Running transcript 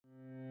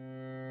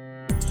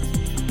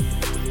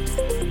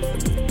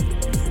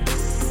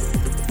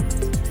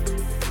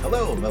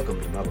Hello and welcome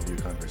to Model View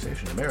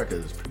Conversation,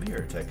 America's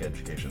premier tech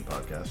education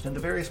podcast, and a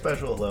very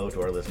special hello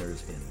to our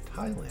listeners in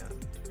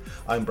Thailand.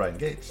 I'm Brian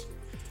Gates.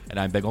 And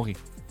I'm Ben Golke.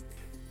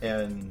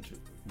 And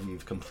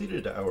we've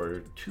completed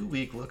our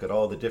 2-week look at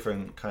all the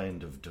different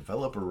kind of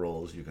developer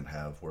roles you can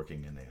have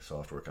working in a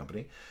software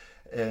company.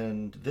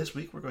 And this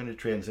week we're going to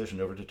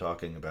transition over to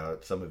talking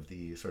about some of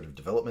the sort of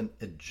development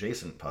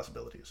adjacent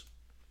possibilities.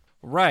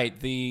 Right.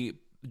 The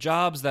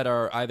jobs that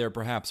are either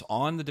perhaps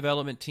on the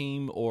development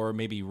team or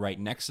maybe right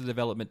next to the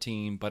development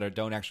team, but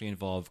don't actually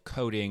involve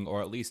coding,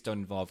 or at least don't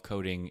involve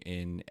coding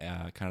in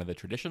kind of the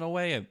traditional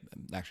way. I'm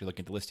actually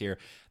looking at the list here.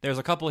 There's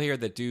a couple here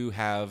that do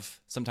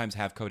sometimes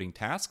have coding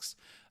tasks,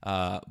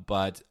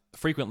 but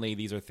frequently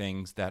these are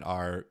things that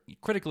are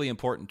critically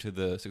important to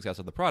the success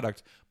of the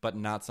product, but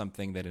not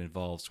something that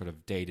involves sort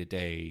of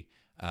day-to-day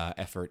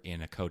effort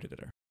in a code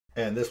editor.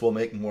 And this will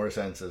make more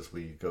sense as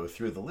we go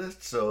through the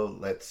list, so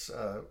let's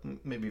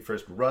maybe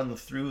first run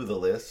through the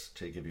list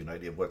to give you an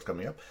idea of what's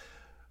coming up.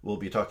 We'll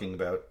be talking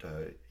about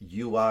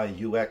UI,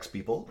 UX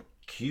people,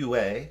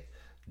 QA,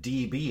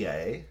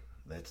 DBA,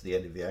 that's the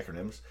end of the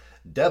acronyms,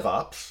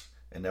 DevOps,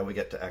 and now we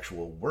get to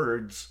actual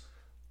words,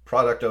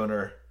 product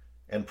owner,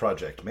 and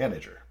project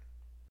manager.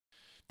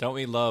 Don't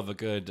we love a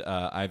good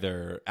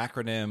either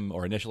acronym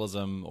or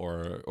initialism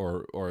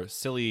or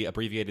silly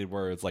abbreviated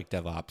words like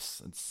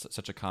DevOps? It's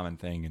such a common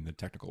thing in the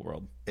technical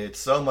world. It's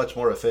so much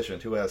more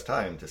efficient. Who has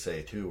time to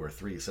say 2 or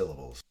 3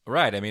 syllables?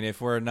 Right. I mean,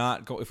 if we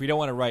don't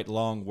want to write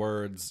long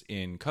words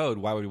in code,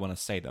 why would we want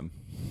to say them?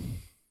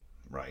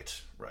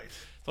 Right.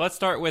 So let's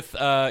start with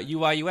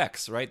UI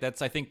UX. Right.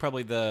 That's, I think,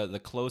 probably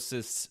the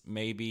closest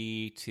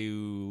maybe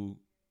to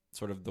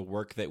sort of the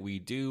work that we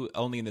do,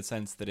 only in the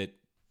sense that it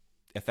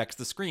affects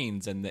the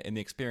screens and the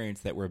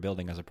experience that we're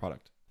building as a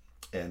product.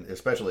 And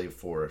especially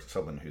for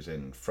someone who's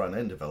in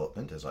front-end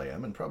development, as I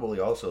am, and probably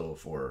also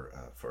for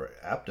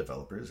app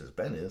developers, as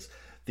Ben is,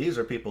 these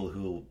are people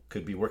who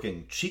could be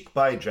working cheek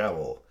by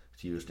jowl,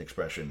 to use an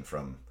expression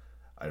from,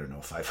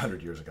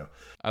 500 years ago.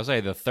 I would say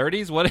the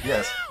 30s?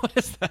 Yes. What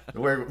is that?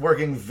 We're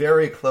working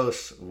very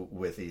close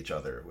with each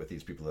other, with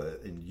these people.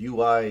 In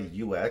UI,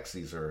 UX,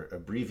 these are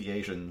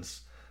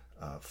abbreviations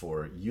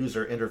for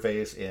user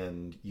interface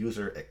and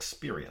user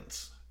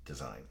experience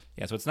design.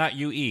 Yeah, so it's not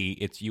UE,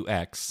 it's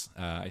UX.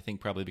 I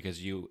think probably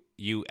because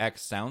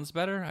UX sounds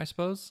better, I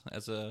suppose,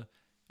 as an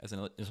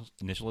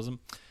initialism.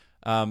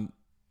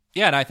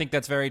 Yeah, and I think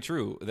that's very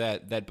true,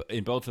 that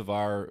in both of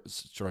our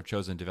sort of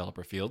chosen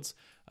developer fields,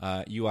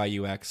 UI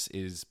UX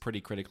is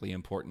pretty critically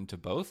important to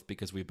both,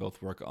 because we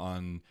both work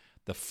on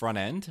the front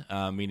end,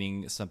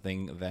 meaning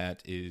something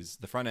that is,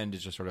 the front end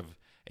is just sort of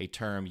a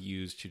term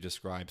used to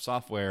describe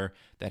software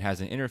that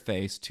has an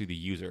interface to the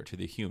user, to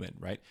the human,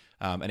 right?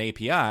 An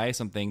API,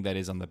 something that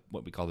is on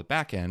what we call the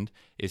back end,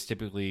 is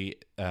typically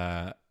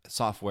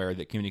software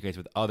that communicates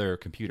with other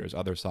computers,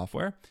 other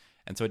software.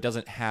 And so it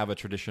doesn't have a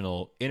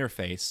traditional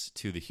interface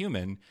to the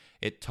human.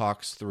 It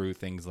talks through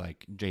things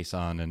like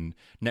JSON and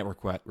network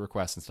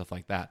requests and stuff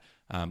like that.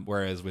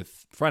 Whereas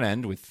with front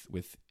end,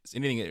 with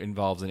anything that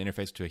involves an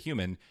interface to a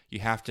human, you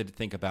have to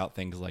think about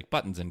things like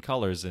buttons and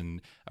colors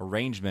and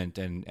arrangement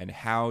and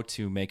how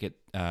to make it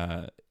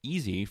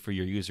easy for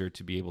your user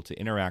to be able to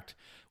interact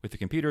with the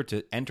computer,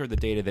 to enter the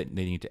data that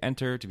they need to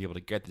enter, to be able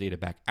to get the data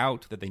back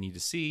out that they need to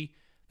see,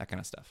 that kind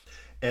of stuff.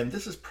 And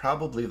this is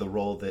probably the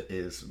role that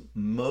is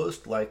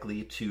most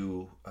likely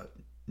to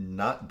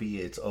not be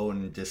its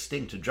own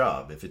distinct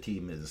job. If a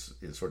team is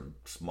sort of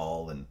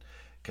small and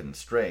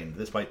constrained,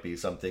 this might be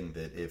something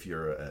that if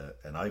you're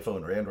an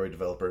iPhone or Android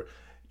developer,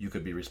 you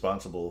could be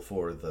responsible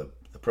for the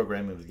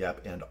programming of the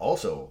app and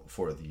also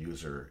for the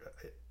user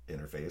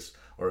interface.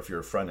 Or if you're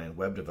a front-end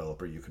web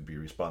developer, you could be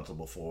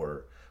responsible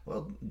for,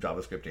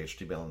 JavaScript,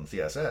 HTML, and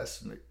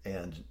CSS,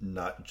 and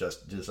not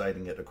just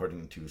designing it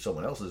according to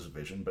someone else's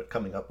vision, but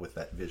coming up with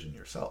that vision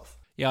yourself.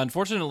 Yeah,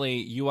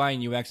 unfortunately, UI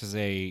and UX as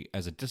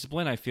a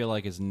discipline, I feel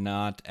like is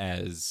not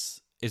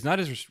as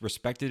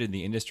respected in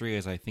the industry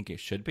as I think it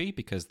should be,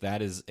 because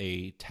that is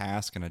a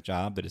task and a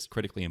job that is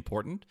critically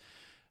important.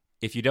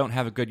 If you don't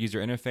have a good user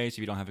interface, if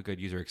you don't have a good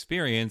user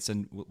experience,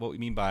 and what we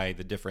mean by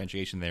the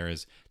differentiation there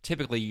is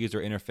typically user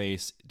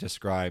interface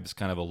describes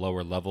kind of a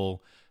lower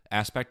level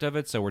aspect of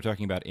it. So we're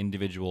talking about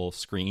individual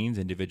screens,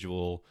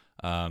 individual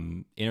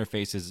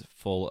interfaces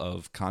full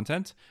of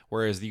content,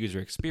 whereas the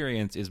user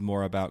experience is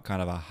more about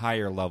kind of a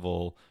higher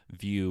level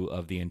view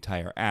of the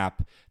entire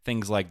app.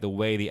 Things like the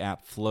way the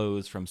app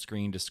flows from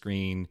screen to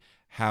screen,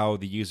 how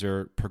the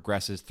user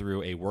progresses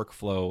through a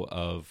workflow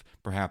of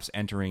perhaps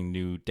entering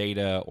new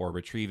data or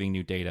retrieving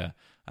new data,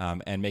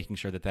 and making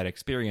sure that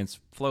experience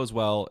flows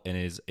well and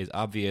is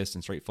obvious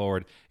and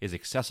straightforward, is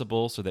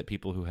accessible so that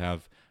people who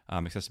have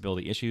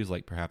accessibility issues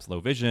like perhaps low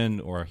vision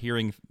or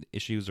hearing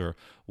issues or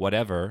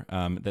whatever,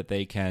 that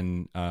they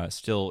can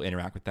still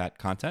interact with that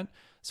content.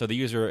 So the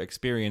user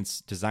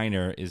experience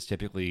designer is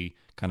typically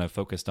kind of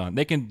focused on,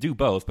 they can do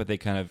both, but they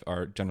kind of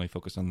are generally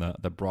focused on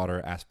the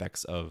broader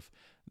aspects of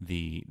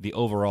the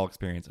overall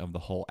experience of the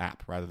whole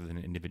app rather than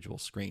an individual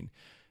screen.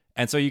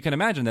 And so you can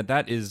imagine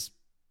that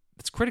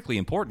it's critically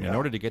important in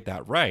order to get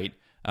that right.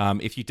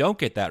 If you don't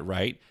get that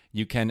right,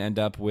 you can end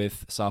up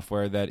with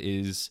software that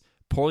is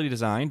poorly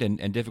designed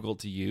and difficult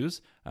to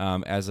use.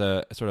 As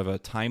a sort of a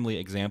timely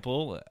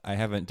example, I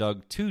haven't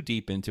dug too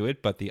deep into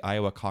it, but the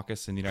Iowa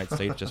caucus in the United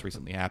States just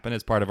recently happened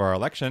as part of our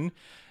election,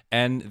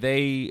 and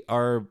the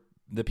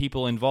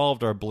people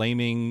involved are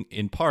blaming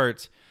in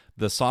part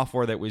the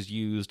software that was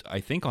used, I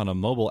think, on a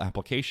mobile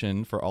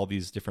application for all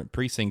these different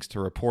precincts to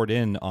report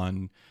in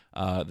on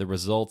the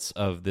results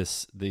of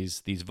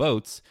these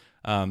votes.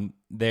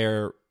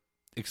 They're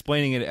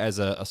explaining it as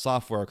a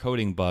software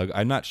coding bug.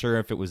 I'm not sure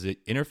if it was an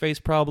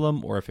interface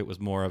problem or if it was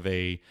more of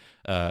an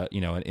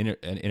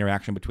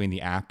interaction between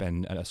the app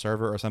and a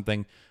server or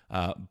something.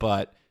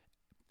 But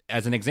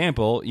as an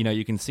example,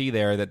 you can see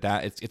there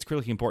that it's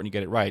critically important to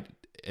get it right.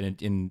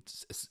 And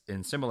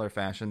in similar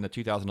fashion, the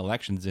 2000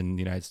 elections in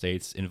the United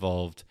States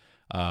involved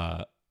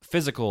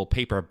physical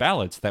paper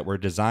ballots that were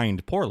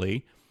designed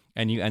poorly,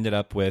 and you ended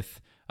up with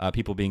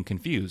people being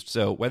confused.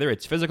 So whether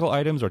it's physical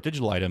items or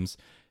digital items,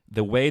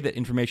 the way that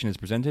information is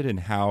presented and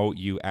how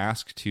you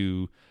ask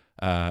to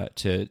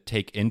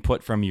take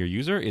input from your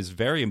user is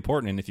very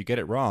important. And if you get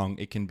it wrong,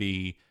 it can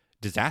be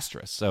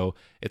disastrous. So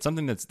it's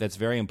something that's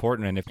very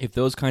important. And if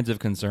those kinds of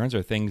concerns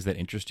are things that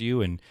interest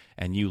you and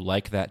you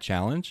like that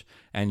challenge,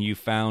 and you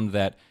found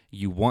that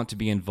you want to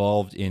be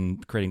involved in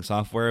creating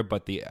software,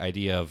 but the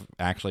idea of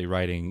actually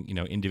writing,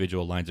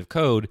 individual lines of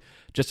code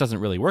just doesn't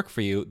really work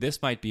for you,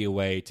 this might be a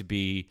way to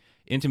be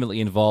intimately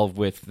involved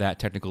with that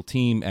technical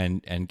team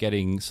and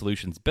getting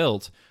solutions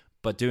built,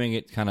 but doing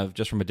it kind of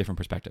just from a different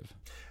perspective.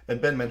 And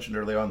Ben mentioned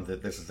early on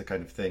that this is the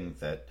kind of thing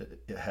that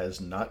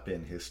has not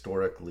been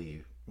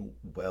historically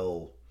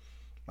well,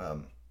 I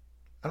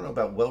don't know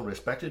about well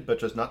respected, but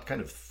just not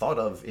kind of thought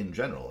of in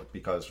general,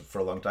 because for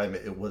a long time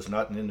it was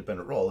not an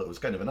independent role. It was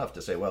kind of enough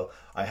to say, well,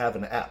 I have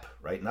an app,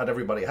 right? Not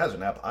everybody has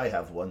an app. I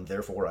have one,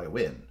 therefore I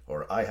win.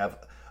 Or I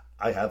have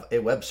a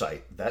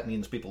website. That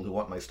means people who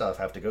want my stuff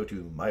have to go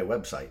to my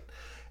website.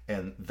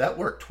 And that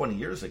worked 20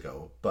 years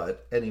ago,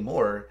 but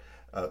anymore,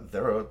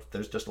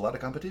 there's just a lot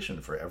of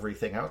competition for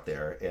everything out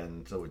there.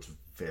 And so it's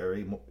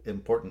very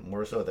important,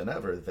 more so than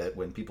ever, that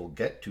when people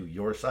get to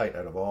your site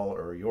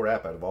or your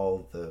app out of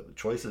all the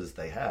choices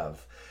they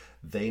have,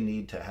 they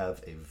need to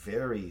have a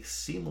very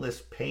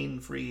seamless,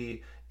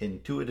 pain-free,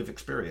 intuitive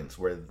experience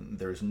where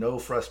there's no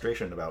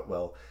frustration about,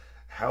 well,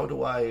 how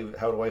do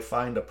I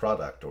find a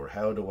product, or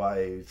how do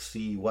I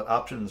see what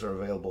options are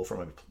available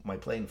for my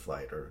plane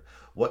flight, or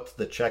what's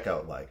the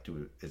checkout like?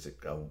 Is it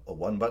a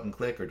one button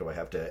click, or do I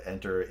have to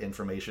enter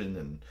information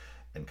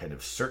and kind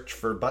of search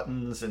for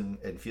buttons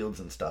and fields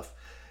and stuff?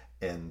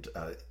 And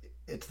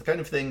it's the kind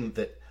of thing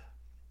that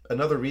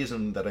another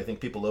reason that I think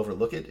people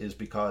overlook it is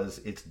because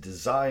it's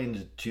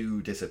designed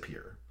to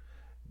disappear.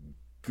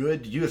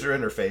 Good user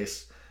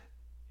interface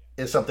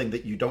is something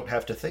that you don't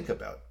have to think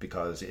about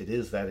because it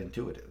is that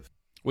intuitive.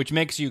 Which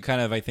makes you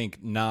kind of, I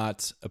think,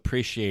 not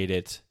appreciate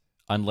it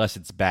unless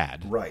it's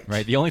bad. Right.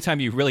 The only time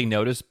you really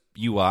notice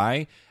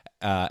UI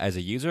as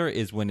a user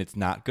is when it's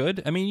not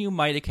good. I mean, you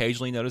might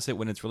occasionally notice it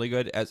when it's really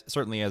good.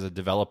 Certainly as a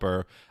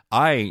developer,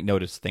 I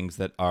notice things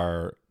that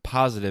are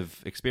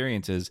positive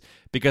experiences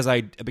because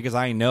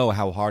I know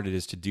how hard it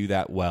is to do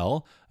that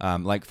well.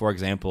 Like, for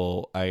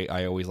example,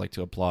 I always like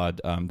to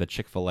applaud the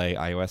Chick-fil-A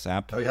iOS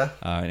app. Oh, yeah?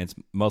 And it's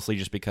mostly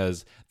just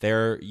because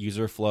their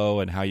user flow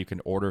and how you can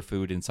order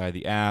food inside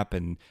the app.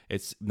 And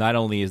it's not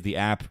only is the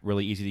app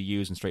really easy to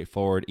use and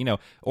straightforward,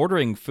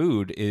 ordering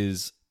food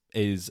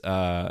it's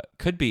a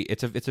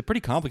pretty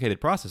complicated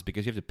process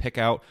because you have to pick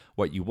out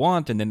what you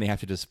want, and then they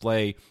have to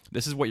display,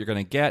 this is what you're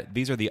going to get.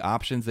 These are the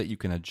options that you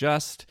can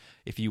adjust.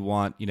 If you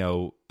want,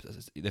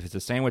 if it's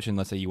a sandwich and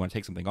let's say you want to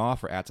take something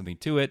off or add something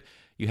to it,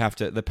 you have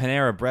to, the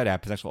Panera Bread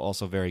app is actually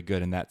also very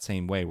good in that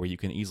same way where you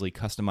can easily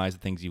customize the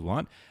things you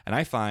want. And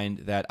I find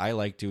that I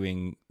like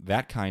doing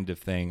that kind of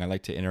thing. I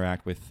like to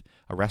interact with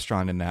a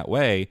restaurant in that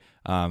way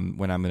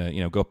when I'm going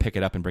to go pick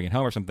it up and bring it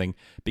home or something,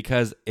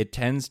 because it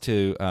tends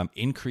to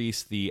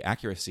increase the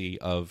accuracy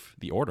of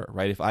the order,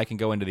 right? If I can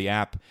go into the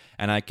app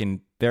and I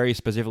can very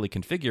specifically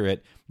configure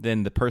it,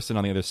 then the person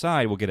on the other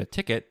side will get a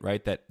ticket,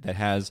 right, that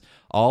has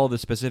all the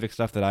specific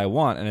stuff that I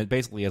want, and it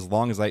basically, as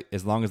long as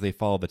they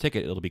follow the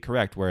ticket, it'll be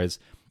correct. Whereas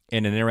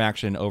in an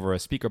interaction over a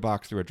speaker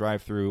box through a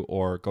drive-through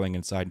or going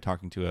inside and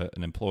talking to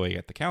an employee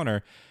at the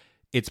counter,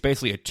 it's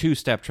basically a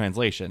two-step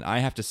translation. I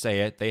have to say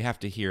it, they have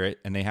to hear it,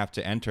 and they have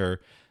to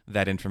enter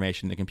that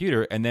information in the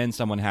computer, and then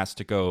someone has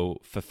to go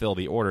fulfill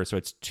the order. So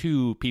it's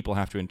two people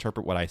have to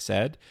interpret what I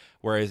said,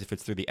 whereas if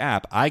it's through the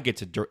app, I get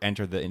to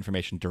enter the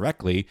information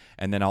directly,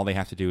 and then all they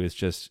have to do is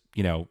just,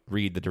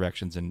 read the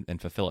directions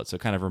and fulfill it. So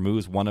it kind of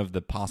removes one of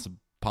the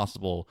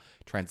possible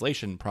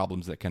translation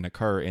problems that can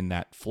occur in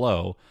that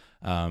flow.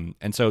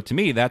 And so to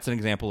me, that's an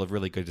example of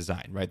really good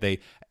design, right? They,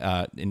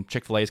 in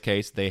Chick-fil-A's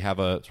case, they have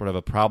a sort of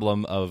a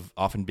problem of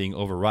often being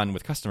overrun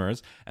with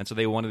customers. And so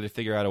they wanted to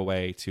figure out a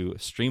way to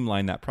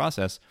streamline that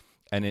process.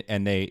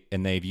 and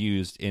they've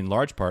used, in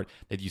large part,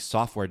 they've used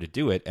software to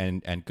do it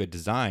and good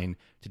design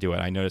to do it.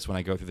 I notice when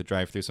I go through the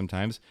drive-thru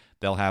sometimes,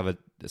 they'll have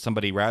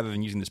somebody, rather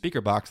than using the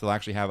speaker box, they'll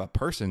actually have a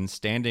person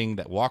standing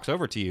that walks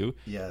over to you.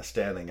 Yeah,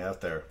 standing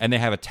out there. And they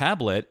have a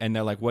tablet, and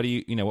they're like, what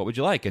would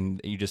you like?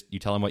 And you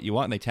tell them what you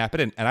want, and they tap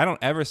it in. And I don't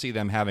ever see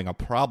them having a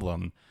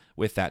problem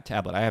with that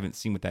tablet. I haven't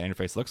seen what that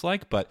interface looks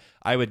like, but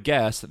I would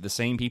guess that the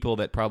same people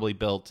that probably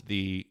built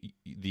the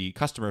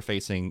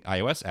customer-facing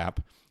iOS app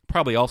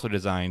probably also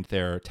designed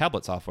their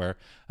tablet software,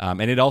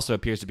 and it also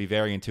appears to be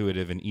very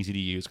intuitive and easy to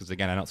use, because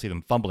again, I don't see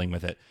them fumbling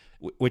with it,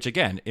 which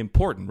again,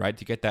 important, right?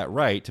 To get that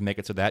right, to make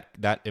it so that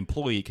that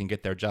employee can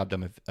get their job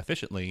done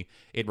efficiently,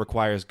 it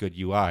requires good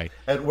UI.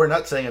 And we're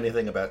not saying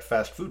anything about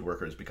fast food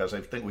workers, because I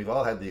think we've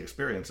all had the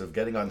experience of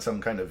getting on some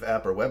kind of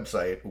app or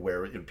website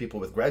where people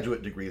with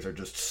graduate degrees are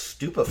just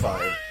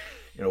stupefied.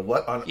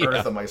 What on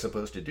earth am I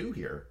supposed to do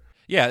here?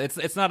 Yeah,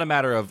 it's not a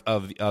matter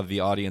of the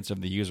audience,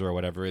 of the user or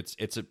whatever. It's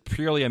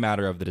purely a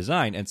matter of the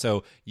design. And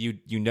so you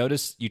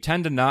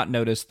tend to not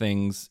notice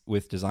things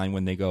with design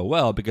when they go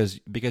well,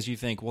 because you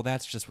think, well,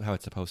 that's just how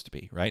it's supposed to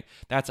be, right?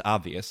 That's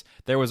obvious.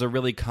 There was a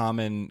really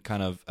common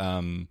kind of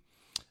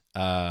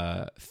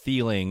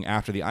feeling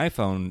after the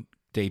iPhone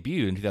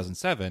debuted in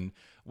 2007,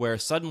 where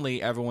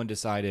suddenly everyone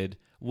decided,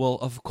 well,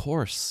 of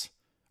course.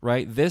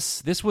 Right,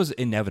 this was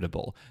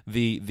inevitable.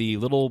 The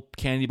little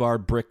candy bar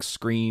brick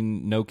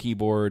screen, no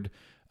keyboard,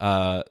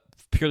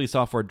 purely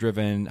software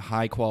driven,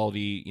 high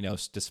quality,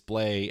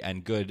 display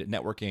and good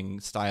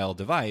networking style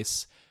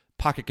device,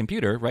 pocket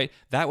computer. Right,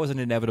 that was an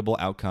inevitable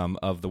outcome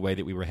of the way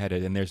that we were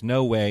headed, and there's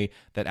no way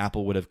that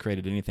Apple would have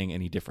created anything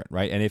any different.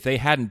 Right, and if they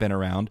hadn't been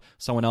around,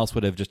 someone else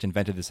would have just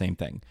invented the same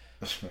thing.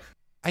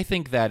 I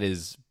think that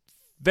is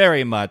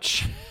very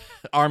much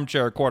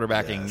armchair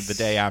quarterbacking the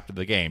day after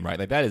the game, right?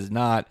 Like that is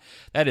not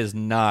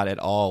at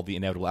all the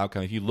inevitable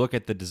outcome. If you look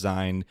at the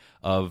design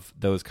of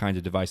those kinds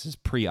of devices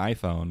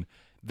pre-iPhone,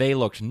 they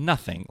looked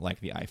nothing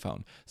like the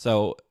iPhone.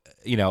 So,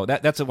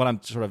 that's what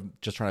I'm sort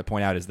of just trying to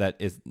point out,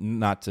 is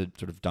not to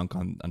sort of dunk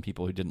on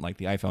people who didn't like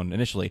the iPhone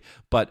initially,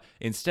 but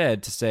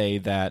instead to say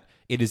that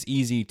it is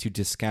easy to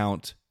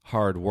discount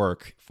hard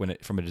work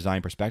from a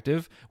design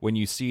perspective when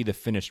you see the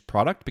finished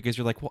product, because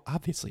you're like, well,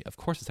 obviously, of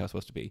course it's how it's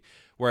supposed to be.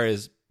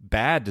 Whereas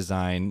bad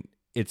design,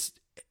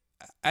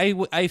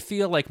 I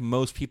feel like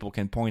most people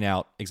can point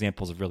out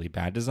examples of really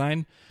bad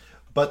design,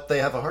 but they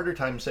have a harder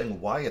time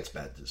saying why it's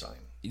bad design.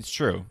 It's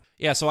true.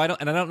 Yeah, so I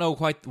don't know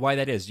quite why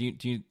that is.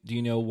 Do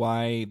you know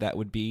why that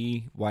would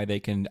be? Why they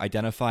can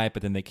identify it,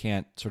 but then they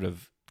can't sort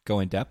of go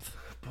in depth?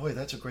 Boy,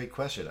 that's a great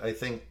question. I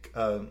think,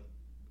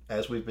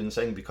 as we've been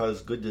saying,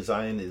 because good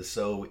design is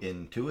so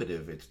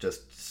intuitive, it's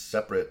just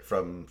separate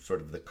from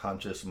sort of the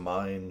conscious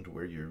mind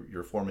where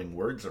you're forming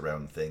words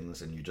around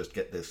things, and you just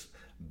get this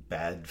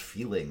bad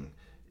feeling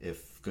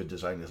if good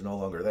design is no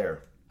longer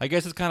there. I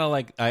guess it's kind of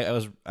like I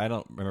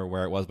don't remember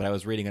where it was, but I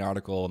was reading an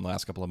article in the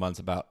last couple of months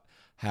about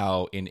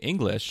how in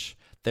English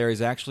there is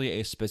actually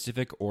a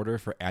specific order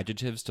for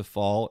adjectives to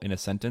fall in a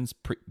sentence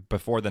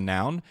before the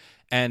noun,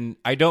 and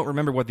I don't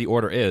remember what the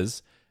order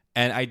is.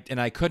 And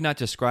I could not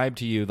describe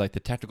to you like the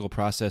technical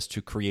process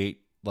to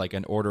create like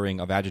an ordering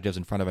of adjectives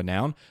in front of a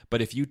noun.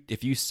 But if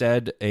you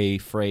said a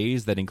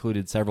phrase that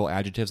included several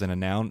adjectives and a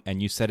noun,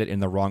 and you said it in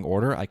the wrong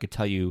order, I could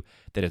tell you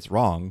that it's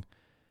wrong.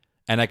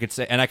 And I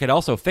could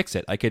also fix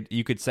it.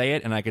 You could say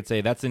it, and I could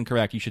say that's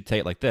incorrect. You should say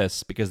it like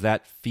this, because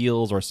that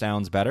feels or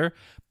sounds better.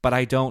 But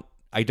I don't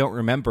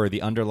remember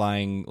the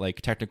underlying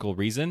like technical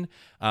reason.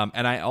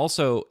 And I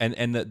also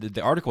and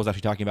the article is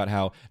actually talking about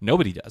how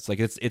nobody does. Like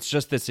it's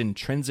just this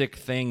intrinsic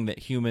thing that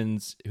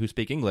humans who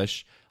speak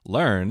English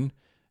learn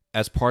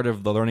as part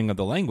of the learning of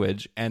the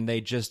language, and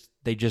they just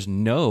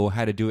know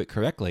how to do it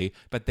correctly,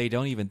 but they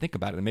don't even think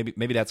about it. And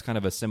maybe that's kind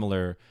of a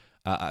similar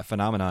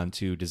phenomenon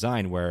to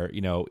design, where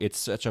it's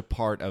such a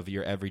part of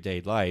your everyday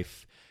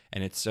life,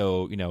 and it's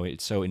so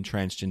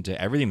entrenched into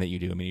everything that you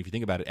do. I mean, if you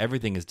think about it,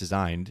 everything is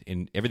designed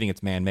everything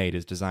that's man-made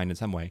is designed in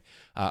some way,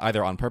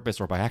 either on purpose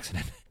or by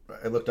accident.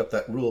 I looked up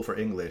that rule for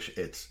English.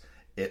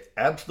 It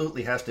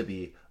absolutely has to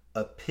be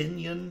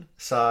opinion,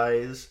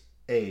 size,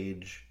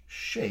 age,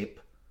 shape,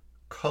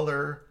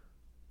 color,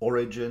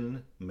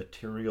 origin,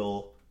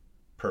 material,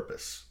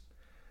 purpose.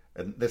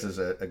 And this is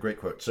a great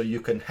quote. So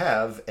you can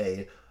have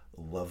a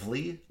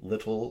lovely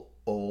little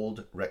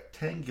old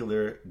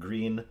rectangular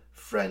green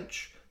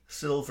French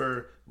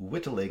silver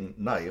whittling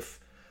knife,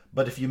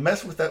 but if you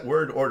mess with that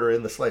word order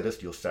in the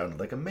slightest, you'll sound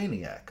like a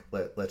maniac.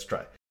 Let's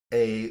try.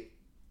 A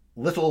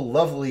little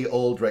lovely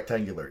old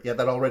rectangular. Yeah,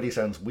 that already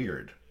sounds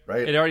weird,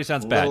 right? It already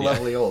sounds bad.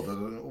 Lovely old.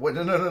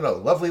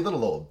 No. Lovely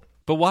little old.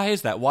 But why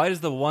is that? Why does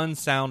the one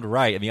sound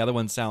right and the other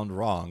one sound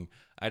wrong?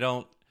 I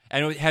don't.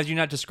 And had you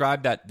not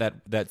described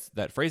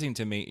that phrasing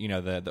to me,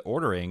 the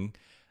ordering,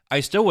 I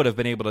still would have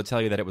been able to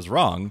tell you that it was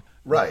wrong.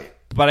 Right.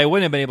 But I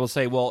wouldn't have been able to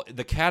say, well,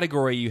 the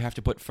category you have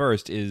to put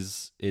first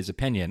is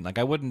opinion. Like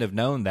I wouldn't have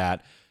known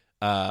that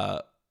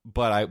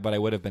but I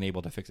would have been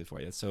able to fix it for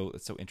you. It's so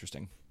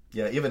interesting.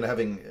 Yeah, even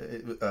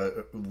having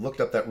looked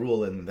up that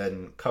rule and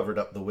then covered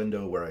up the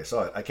window where I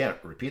saw it, I can't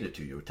repeat it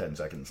to you 10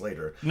 seconds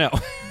later. No.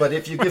 But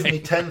if you give me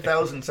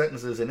 10,000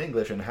 sentences in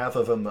English and half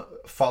of them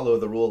follow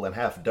the rule and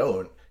half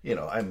don't,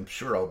 I'm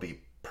sure I'll be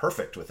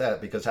perfect with that,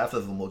 because half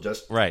of them will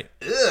just... Right.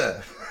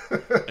 Ugh.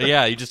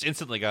 Yeah, you just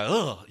instantly go,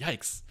 oh,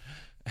 yikes.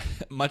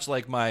 Much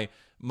like one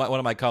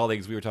of my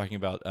colleagues, we were talking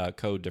about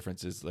code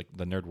differences, like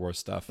the Nerd Wars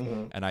stuff,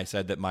 and I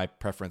said that my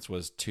preference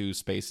was 2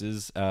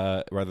 spaces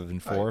rather than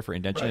 4 for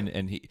indentation,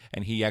 right.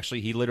 and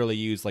he literally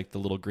used like the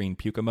little green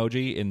puke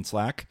emoji in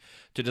Slack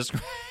to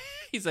describe.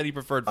 He said he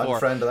preferred 4.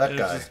 Unfriend that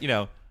guy.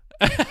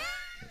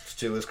 Just,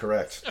 2 is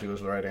correct. 2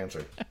 is the right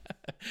answer.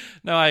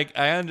 No,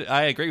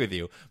 I agree with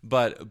you,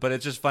 but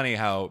it's just funny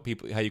how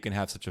you can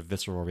have such a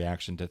visceral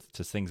reaction to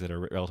things that are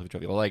relatively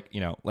trivial.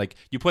 Like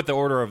you put the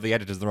order of the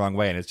editors the wrong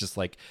way, and it's just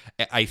like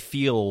I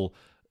feel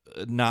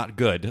not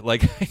good.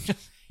 Like,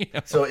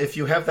 So if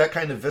you have that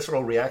kind of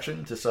visceral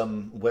reaction to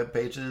some web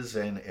pages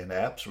and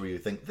apps where you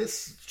think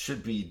this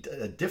should be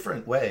a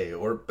different way,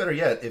 or better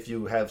yet, if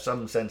you have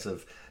some sense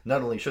of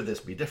not only should this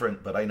be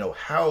different, but I know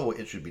how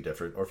it should be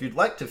different, or if you'd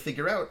like to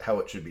figure out how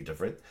it should be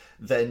different,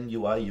 then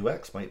UI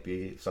UX might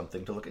be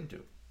something to look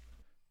into.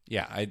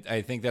 Yeah,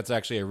 I think that's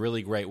actually a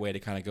really great way to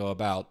kind of go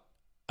about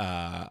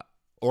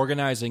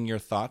organizing your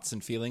thoughts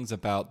and feelings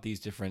about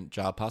these different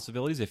job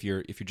possibilities. If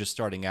you're just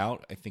starting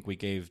out, I think we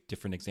gave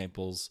different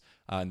examples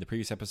in the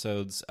previous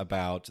episodes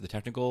about the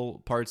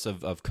technical parts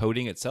of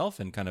coding itself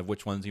and kind of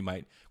which ones you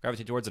might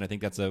gravitate towards. And I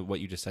think that's what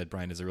you just said,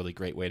 Brian, is a really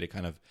great way to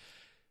kind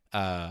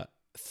of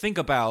think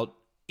about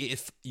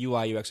if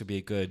UI UX would be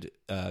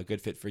a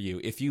good fit for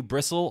you. If you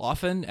bristle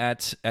often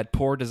at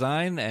poor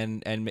design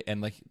and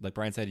like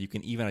Brian said, you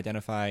can even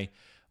identify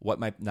what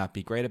might not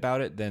be great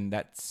about it, then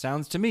that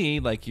sounds to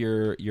me like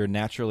you're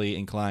naturally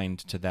inclined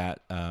to that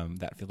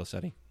field of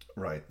study.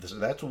 Right. So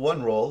that's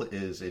one role,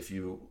 is if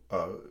you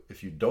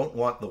don't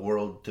want the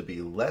world to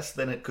be less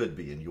than it could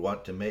be and you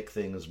want to make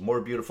things more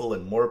beautiful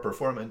and more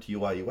performant,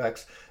 UI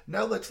UX,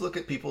 now let's look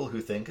at people who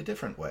think a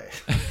different way.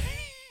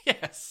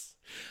 Yes.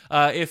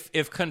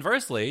 If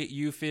conversely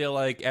you feel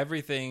like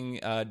everything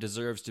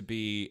deserves to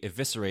be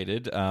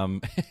eviscerated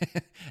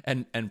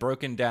and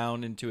broken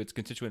down into its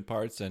constituent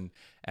parts,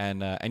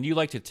 and you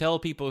like to tell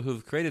people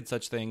who've created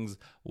such things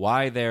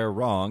why they're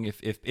wrong,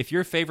 if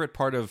your favorite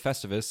part of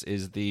Festivus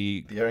is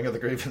the airing of the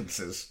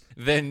grievances,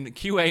 then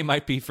QA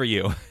might be for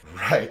you.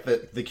 Right.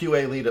 The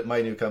QA lead at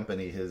my new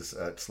company, his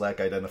Slack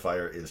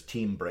identifier is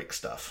team break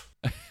stuff.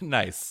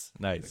 Nice.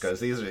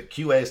 Because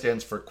QA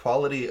stands for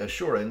quality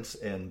assurance,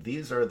 and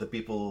these are the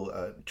people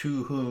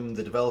to whom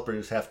the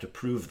developers have to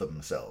prove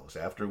themselves.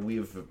 After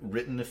we've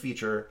written a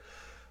feature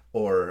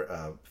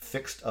or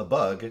fixed a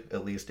bug,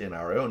 at least in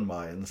our own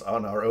minds,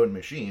 on our own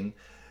machine,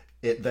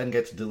 it then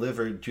gets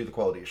delivered to the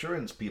quality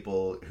assurance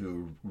people,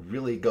 who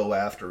really go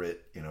after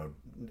it,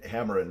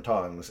 hammer and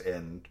tongs,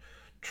 and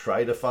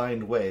try to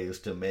find ways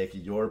to make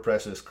your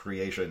precious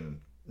creation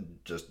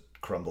just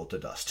crumble to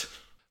dust.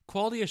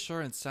 Quality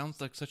assurance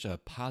sounds like such a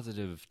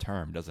positive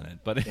term, doesn't it?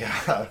 But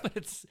yeah.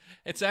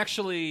 it's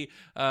actually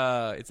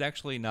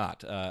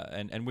not.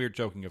 And we're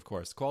joking, of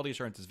course. Quality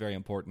assurance is very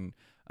important.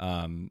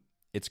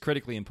 It's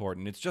critically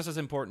important. It's just as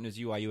important as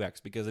UI UX,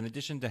 because in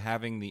addition to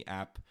having the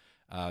app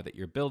that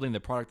you're building, the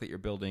product that you're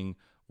building,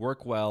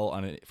 work well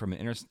from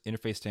an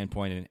interface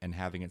standpoint, and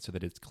having it so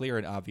that it's clear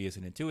and obvious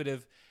and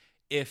intuitive,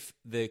 if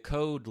the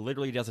code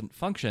literally doesn't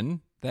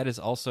function, that is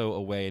also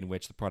a way in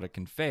which the product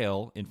can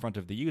fail in front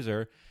of the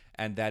user,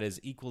 and that is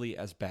equally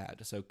as bad.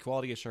 So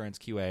quality assurance,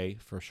 QA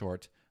for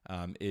short,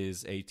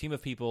 is a team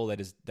of people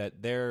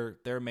that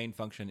their main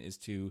function is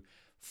to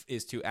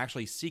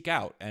actually seek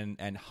out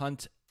and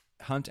hunt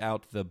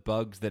out the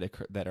bugs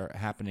that are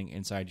happening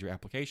inside your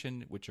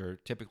application, which are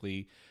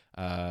typically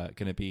going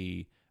to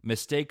be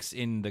mistakes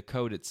in the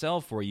code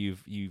itself, where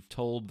you've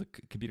told the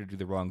computer to do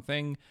the wrong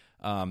thing,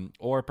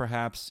 or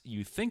perhaps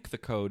you think the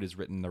code is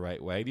written the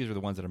right way. These are the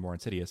ones that are more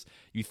insidious.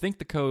 You think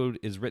the code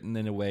is written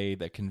in a way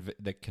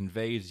that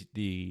conveys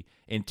the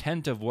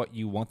intent of what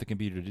you want the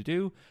computer to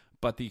do,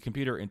 but the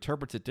computer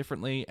interprets it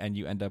differently, and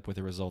you end up with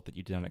a result that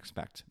you did not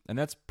expect. And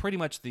that's pretty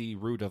much the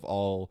root of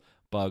all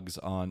bugs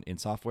in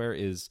software.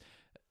 Is,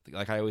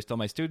 like I always tell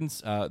my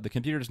students, the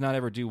computer does not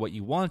ever do what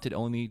you want; it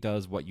only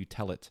does what you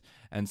tell it.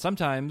 And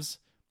sometimes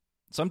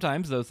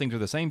those things are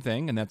the same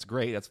thing, and that's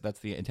great. That's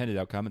the intended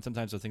outcome. And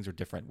sometimes those things are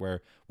different,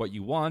 where what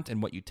you want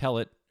and what you tell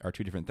it are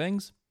two different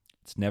things.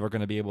 It's never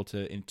going to be able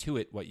to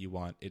intuit what you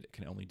want. It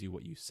can only do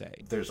what you say.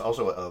 There's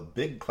also a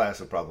big class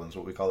of problems,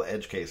 what we call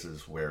edge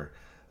cases, where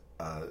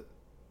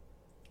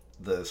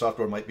the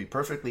software might be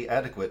perfectly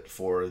adequate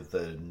for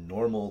the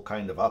normal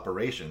kind of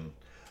operation,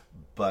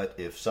 but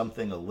if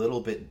something a little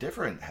bit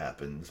different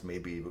happens,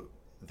 maybe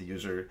the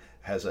user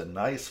has a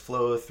nice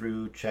flow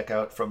through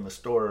checkout from the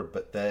store,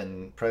 but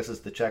then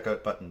presses the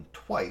checkout button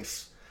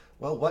twice,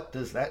 well, what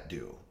does that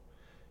do?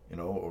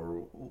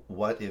 Or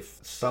what if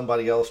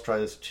somebody else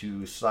tries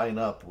to sign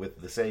up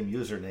with the same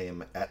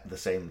username at the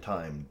same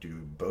time?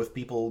 Do both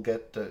people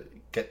get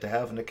to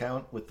have an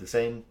account with the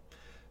same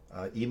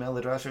email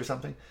address or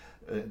something?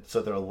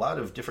 So there are a lot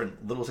of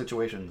different little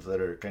situations that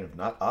are kind of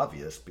not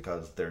obvious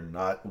because they're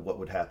not what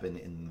would happen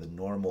in the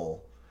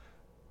normal,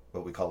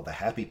 what we call the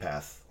happy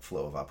path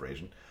flow of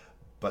operation,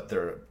 but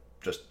they're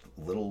just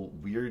little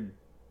weird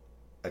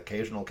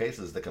occasional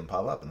cases that can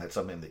pop up, and that's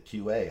something that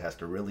QA has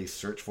to really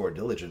search for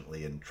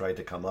diligently and try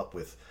to come up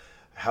with.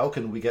 How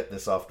can we get the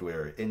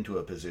software into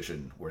a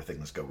position where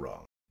things go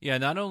wrong? Yeah,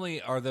 not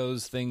only are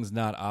those things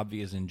not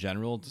obvious in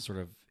general to sort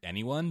of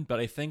anyone, but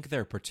I think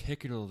they're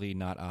particularly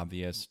not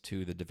obvious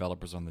to the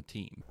developers on the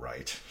team.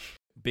 Right.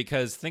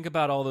 Because think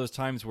about all those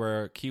times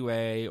where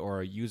QA or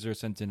a user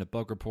sends in a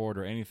bug report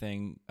or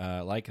anything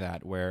like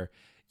that, where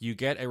you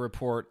get a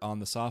report on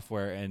the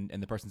software and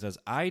the person says,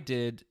 I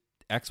did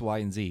X, Y,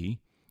 and Z,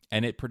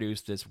 and it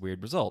produced this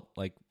weird result.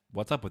 Like,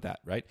 what's up with that,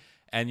 right?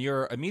 And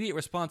your immediate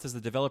response as the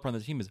developer on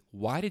the team is,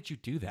 why did you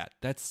do that?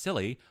 That's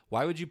silly.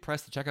 Why would you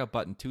press the checkout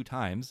button 2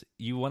 times?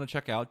 You want to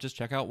check out, just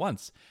check out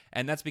once.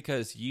 And that's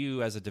because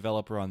you, as a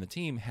developer on the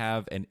team,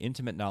 have an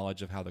intimate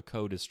knowledge of how the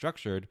code is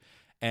structured,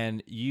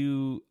 and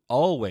you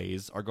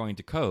always are going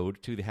to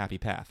code to the happy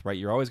path, right?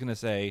 You're always going to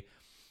say,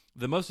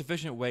 the most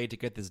efficient way to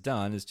get this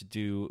done is to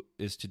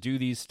do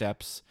these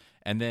steps,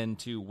 and then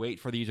to wait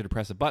for the user to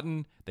press a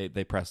button.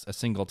 They press a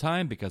single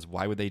time, because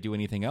why would they do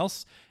anything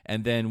else?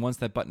 And then once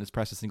that button is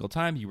pressed a single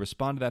time, you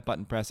respond to that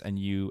button press and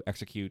you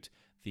execute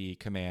the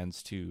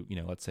commands to,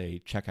 let's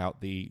say, check out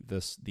the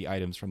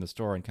items from the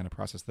store and kind of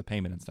process the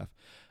payment and stuff.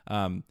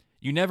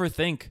 You never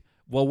think,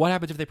 well, what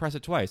happens if they press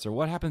it twice? Or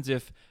what happens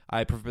if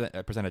I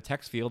present a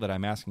text field that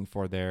I'm asking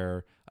for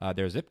their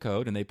zip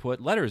code, and they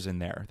put letters in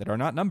there that are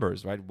not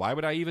numbers, right? Why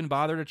would I even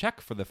bother to check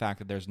for the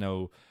fact that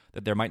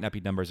there might not be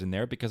numbers in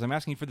there, because I'm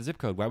asking for the zip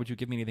code? Why would you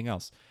give me anything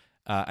else?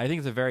 I think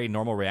it's a very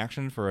normal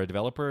reaction for a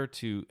developer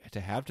to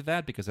have to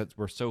that, because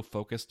we're so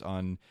focused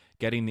on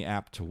getting the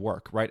app to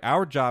work, right?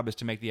 Our job is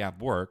to make the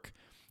app work,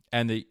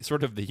 and the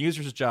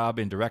user's job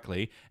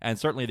indirectly, and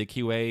certainly the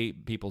QA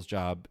people's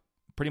job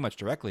pretty much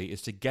directly,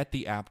 is to get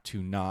the app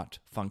to not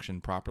function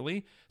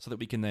properly, so that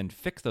we can then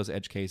fix those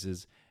edge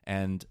cases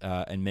and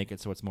make it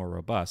so it's more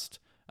robust.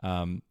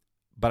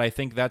 But I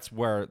think that's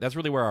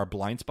really where our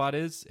blind spot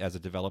is as a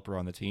developer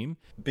on the team.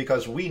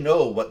 Because we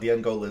know what the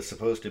end goal is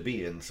supposed to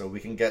be, and so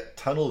we can get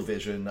tunnel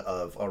vision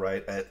of, all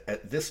right,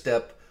 at this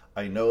step,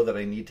 I know that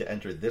I need to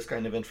enter this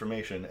kind of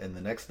information, and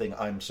the next thing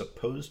I'm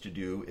supposed to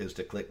do is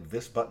to click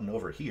this button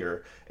over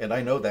here, and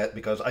I know that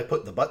because I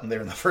put the button there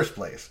in the first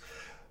place.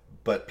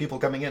 But people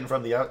coming in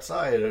from the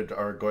outside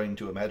are going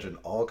to imagine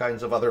all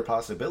kinds of other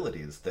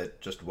possibilities that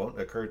just won't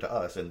occur to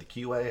us. And the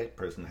QA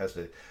person has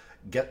to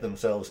get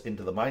themselves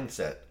into the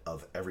mindset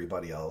of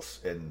everybody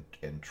else and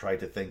try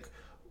to think,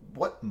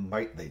 what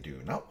might they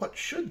do? Not what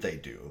should they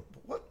do,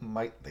 but what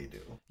might they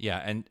do?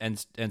 Yeah,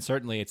 and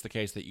certainly it's the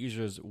case that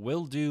users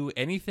will do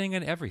anything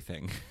and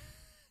everything.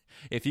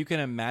 If you can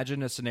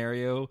imagine a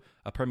scenario,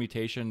 a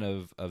permutation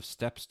of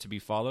steps to be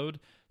followed,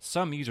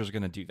 some users are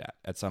going to do that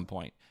at some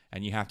point,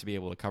 and you have to be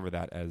able to cover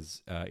that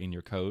as in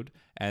your code.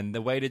 And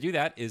the way to do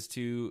that is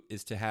to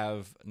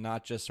have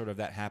not just sort of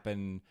that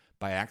happen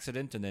by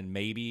accident, and then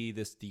maybe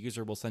the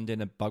user will send in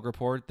a bug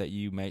report that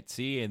you might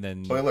see, and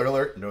then spoiler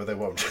alert, no, they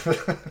won't.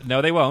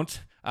 No, they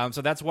won't.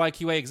 So that's why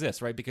QA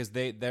exists, right? Because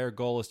their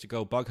goal is to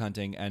go bug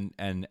hunting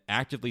and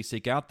actively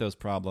seek out those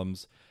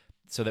problems,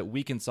 so that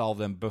we can solve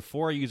them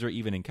before a user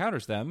even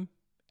encounters them,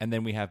 and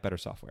then we have better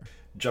software.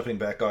 Jumping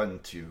back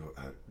on to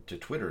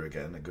Twitter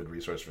again, a good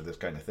resource for this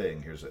kind of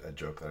thing. Here's a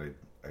joke that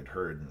I'd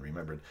heard and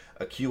remembered.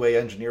 A QA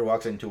engineer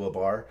walks into a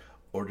bar,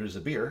 orders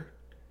a beer,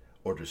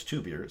 orders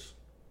 2 beers,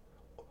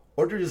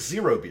 orders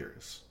 0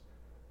 beers,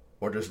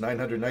 orders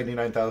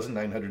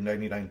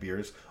 999,999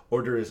 beers,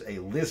 orders a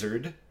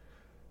lizard,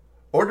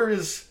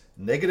 orders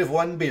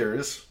 -1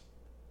 beers,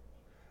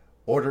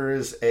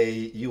 orders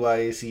a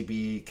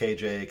UICB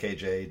KJ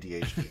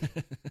DHD.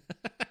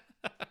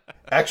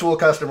 Actual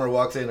customer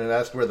walks in and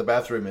asks where the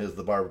bathroom is.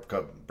 The bar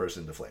bursts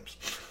into flames.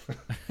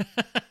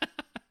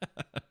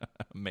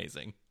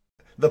 Amazing.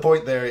 The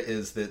point there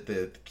is that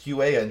the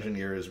QA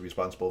engineer is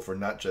responsible for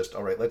not just,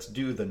 all right, let's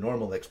do the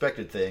normal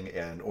expected thing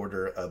and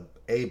order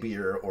a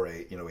beer or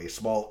a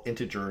small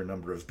integer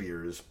number of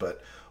beers,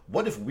 but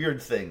what if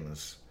weird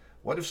things?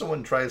 What if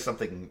someone tries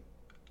something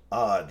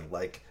odd,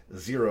 like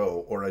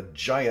 0 or a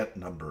giant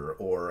number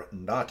or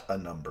not a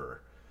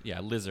number? Yeah,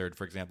 lizard,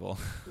 for example.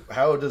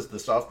 How does the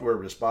software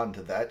respond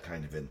to that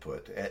kind of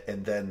input?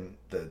 And then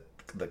the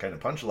kind of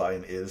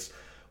punchline is,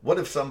 what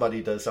if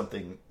somebody does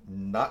something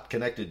not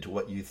connected to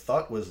what you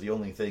thought was the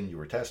only thing you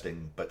were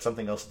testing, but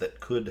something else that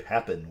could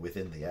happen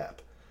within the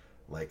app?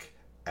 Like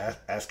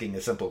asking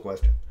a simple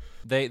question.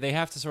 They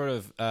have to sort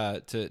of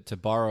to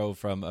borrow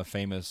from a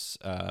famous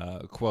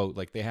quote,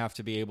 like they have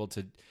to be able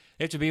to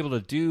They have to be able to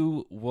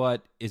do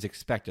what is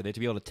expected. They have to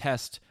be able to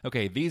test,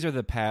 okay, these are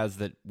the paths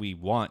that we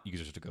want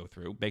users to go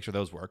through. Make sure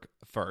those work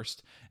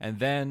first. And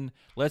then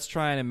let's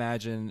try and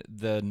imagine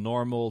the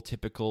normal,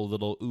 typical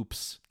little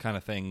oops kind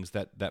of things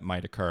that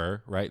might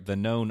occur, right? The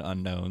known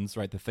unknowns,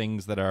 right? The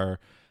things that are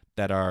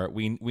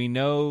we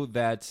know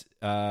that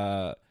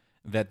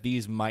that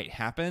these might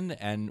happen,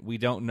 and we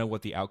don't know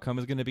what the outcome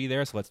is going to be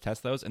there. So let's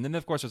test those. And then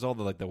of course there's all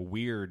the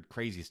weird,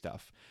 crazy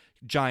stuff,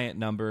 giant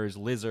numbers,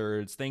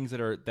 lizards, things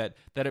that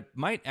it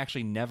might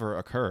actually never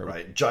occur.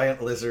 Right,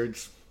 giant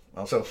lizards.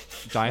 Also,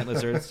 giant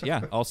lizards,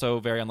 yeah, also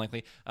very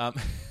unlikely.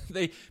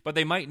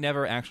 They might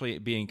never actually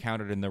be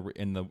encountered in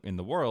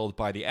the world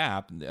by the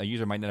app. A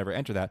user might never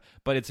enter that,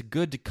 but it's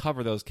good to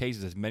cover those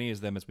cases, as many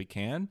of them as we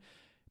can.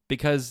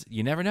 Because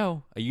you never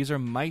know, a user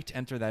might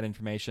enter that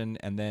information,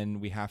 and then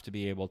we have to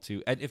be able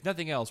to, if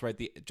nothing else,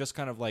 right? Just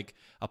kind of like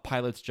a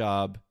pilot's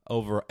job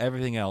over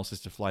everything else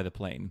is to fly the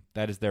plane.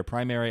 That is their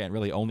primary and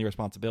really only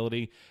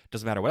responsibility.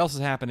 Doesn't matter what else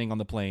is happening on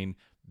the plane.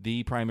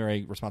 The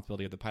primary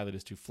responsibility of the pilot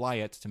is to fly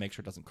it to make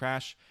sure it doesn't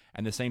crash.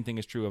 And the same thing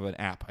is true of an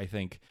app, I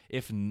think.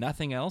 If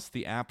nothing else,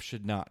 the app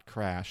should not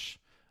crash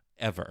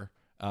ever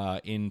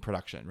in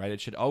production, right?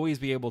 It should always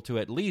be able to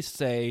at least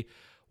say,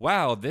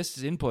 wow,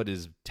 this input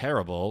is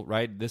terrible,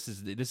 right? This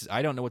is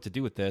I don't know what to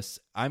do with this.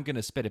 I'm going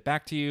to spit it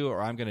back to you,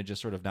 or I'm going to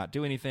just sort of not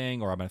do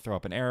anything, or I'm going to throw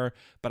up an error.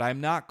 But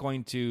I'm not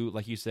going to,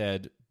 like you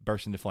said,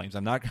 burst into flames.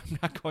 I'm not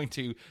going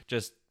to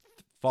just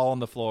fall on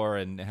the floor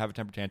and have a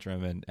temper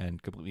tantrum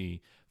and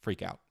completely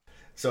freak out.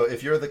 So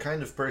if you're the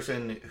kind of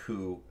person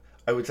who,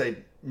 I would say,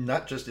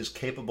 not just is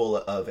capable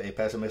of a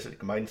pessimistic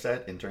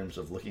mindset in terms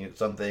of looking at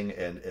something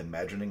and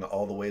imagining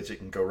all the ways it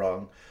can go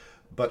wrong,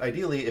 but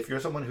ideally, if you're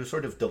someone who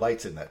sort of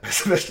delights in that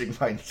pessimistic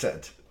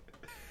mindset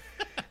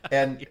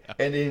and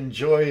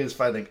enjoys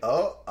finding,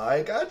 oh,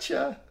 I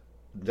gotcha,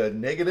 the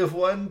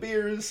 -1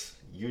 beers,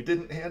 you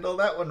didn't handle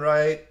that one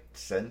right,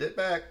 send it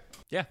back.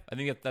 Yeah, I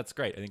think that's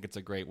great. I think it's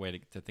a great way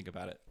to think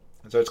about it.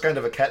 So it's kind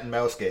of a cat and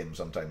mouse game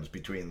sometimes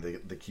between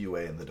the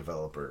QA and the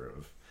developer.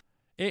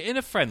 In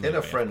a friendly way,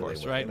 of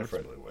course, right? In a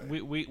friendly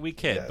way. We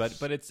kid, Yes.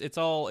 but it's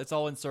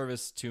all in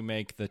service to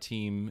make the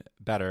team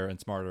better and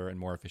smarter and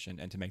more efficient,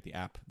 and to make the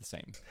app the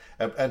same.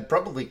 And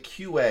probably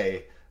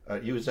QA,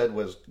 you said,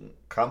 was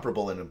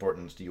comparable in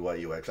importance to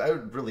UI UX. I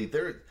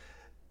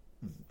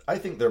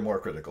think they're more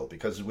critical,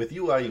 because with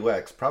UI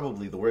UX,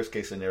 probably the worst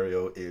case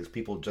scenario is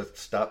people just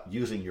stop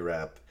using your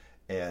app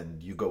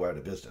and you go out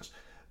of business.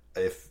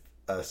 If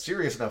a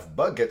serious enough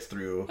bug gets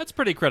through, that's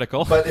pretty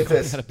critical. But if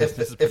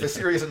a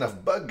serious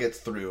enough bug gets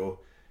through,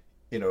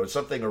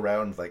 something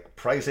around like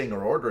pricing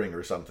or ordering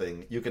or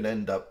something, you can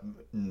end up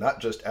not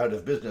just out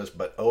of business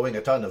but owing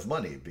a ton of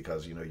money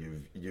because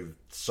you've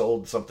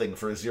sold something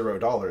for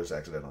 $0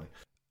 accidentally.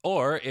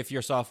 Or if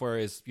your software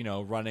is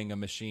running a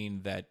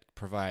machine that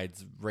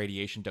provides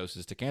radiation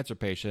doses to cancer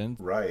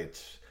patients,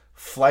 right?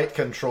 Flight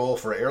control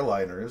for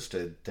airliners,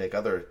 to take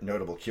other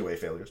notable QA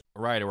failures.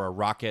 Right, or a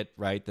rocket,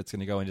 right, that's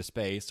going to go into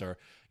space, or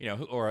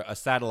or a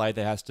satellite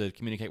that has to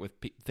communicate with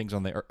things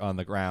on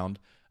the ground.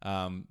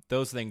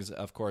 Those things,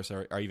 of course,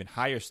 are even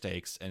higher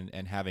stakes,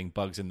 and having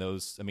bugs in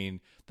those. I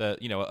mean,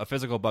 a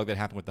physical bug that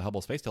happened with the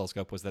Hubble Space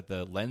Telescope was that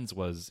the lens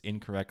was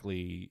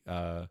incorrectly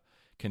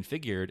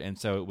configured, and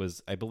so it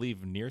was, I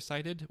believe,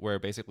 nearsighted, where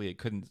basically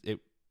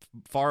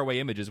faraway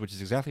images, which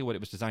is exactly what it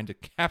was designed to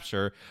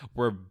capture,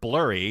 were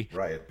blurry.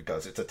 Right,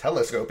 because it's a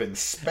telescope in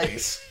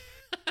space.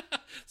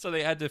 So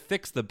they had to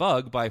fix the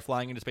bug by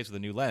flying into space with a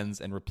new lens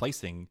and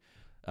replacing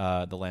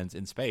the lens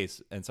in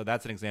space. And so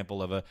that's an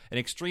example of an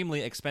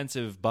extremely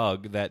expensive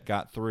bug that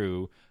got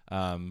through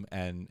and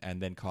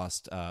then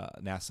cost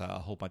NASA a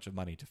whole bunch of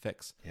money to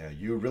fix. Yeah,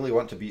 you really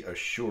want to be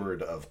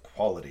assured of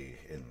quality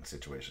in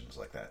situations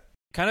like that.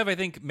 Kind of, I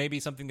think, maybe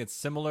something that's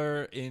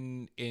similar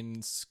in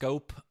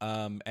scope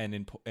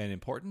and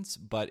importance,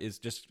 but is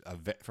just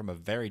from a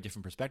very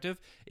different perspective,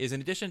 is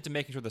in addition to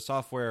making sure the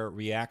software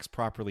reacts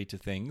properly to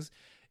things,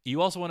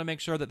 you also want to make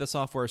sure that the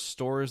software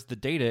stores the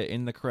data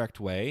in the correct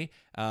way,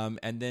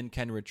 and then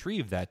can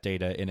retrieve that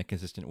data in a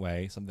consistent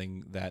way,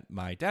 something that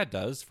my dad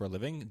does for a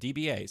living,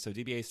 DBA. So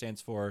DBA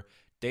stands for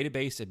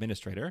Database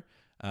Administrator.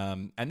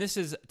 And this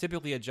is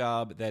typically a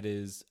job that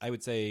is, I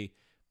would say,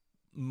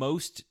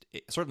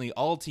 certainly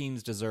all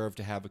teams deserve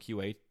to have a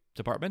QA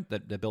department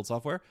that builds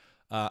software.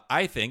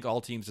 I think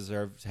all teams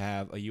deserve to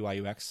have a UI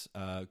UX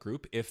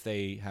group if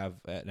they have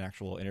an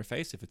actual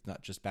interface, if it's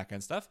not just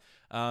backend stuff.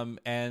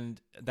 And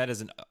that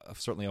isn't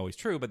certainly always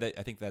true, but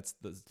I think that's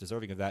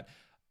deserving of that.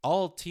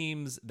 All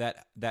teams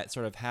that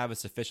sort of have a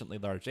sufficiently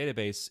large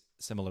database,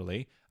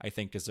 similarly, I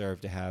think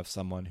deserve to have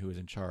someone who is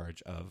in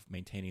charge of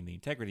maintaining the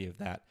integrity of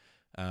that.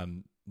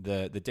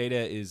 The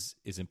data is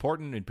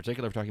important. In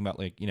particular, if we're talking about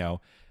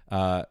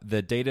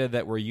the data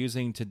that we're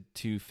using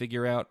to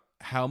figure out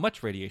how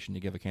much radiation to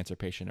give a cancer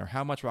patient, or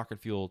how much rocket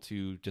fuel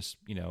to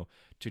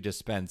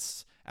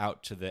dispense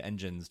out to the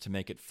engines to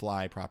make it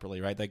fly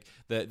properly, right? Like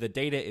the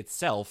data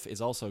itself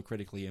is also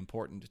critically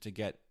important to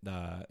get.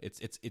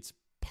 It's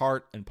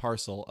part and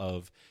parcel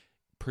of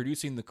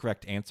producing the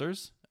correct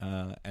answers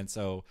And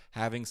so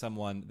having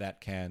someone that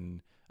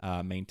can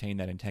maintain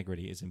that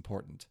integrity is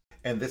important.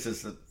 And this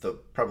is the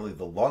probably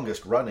the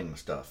longest running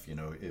stuff. You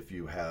know, if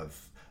you have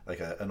like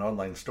an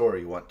online store,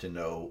 you want to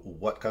know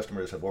what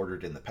customers have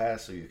ordered in the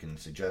past so you can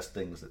suggest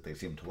things that they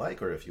seem to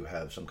like, or if you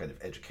have some kind of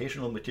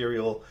educational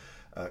material,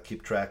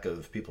 keep track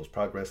of people's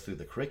progress through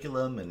the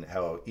curriculum and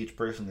how each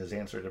person has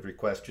answered every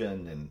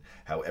question and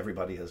how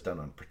everybody has done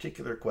on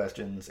particular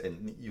questions.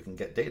 And you can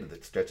get data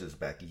that stretches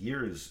back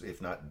years,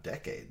 if not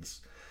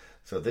decades.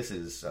 So this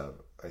is,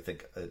 I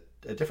think,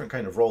 a different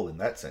kind of role in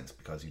that sense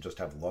because you just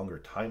have longer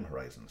time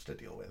horizons to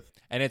deal with.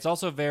 And it's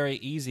also very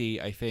easy,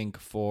 I think,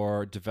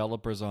 for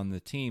developers on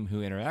the team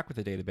who interact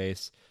with the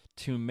database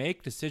to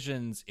make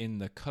decisions in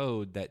the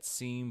code that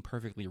seem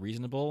perfectly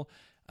reasonable,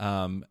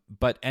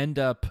 but end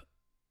up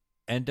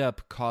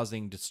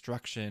causing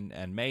destruction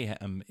and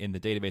mayhem in the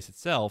database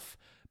itself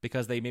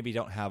because they maybe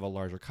don't have a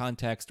larger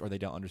context or they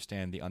don't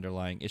understand the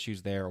underlying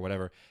issues there or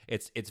whatever.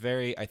 It's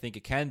very, I think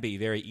it can be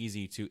very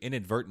easy to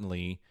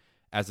inadvertently,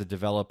 as a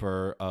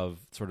developer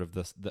of sort of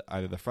the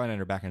either the front end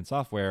or back end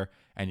software,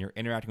 and you're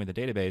interacting with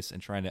the database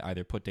and trying to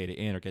either put data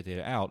in or get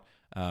data out,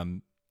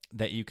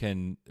 that you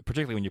can,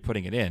 particularly when you're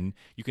putting it in,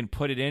 you can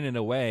put it in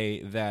a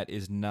way that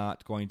is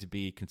not going to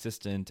be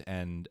consistent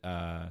and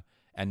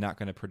not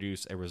going to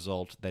produce a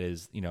result that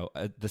is,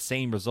 the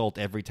same result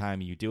every time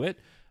you do it.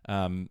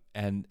 And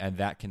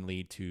that can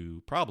lead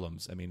to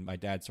problems. I mean, my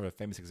dad's sort of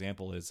famous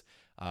example is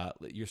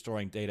you're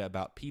storing data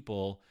about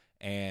people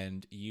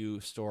and you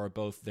store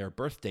both their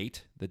birth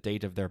date, the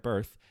date of their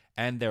birth,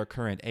 and their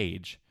current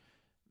age.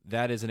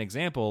 That is an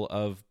example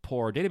of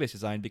poor database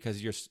design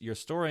because you're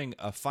storing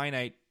a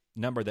finite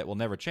number that will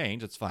never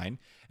change. That's fine.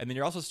 And then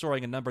you're also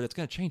storing a number that's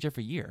going to change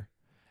every year.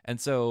 And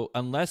so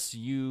unless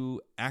you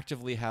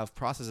actively have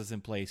processes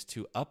in place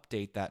to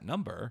update that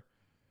number,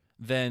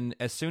 then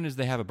as soon as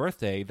they have a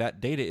birthday, that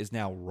data is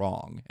now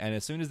wrong. And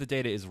as soon as the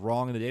data is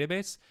wrong in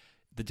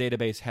the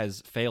database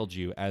has failed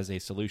you as a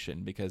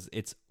solution because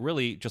it's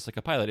really just like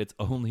a pilot. Its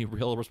only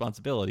real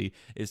responsibility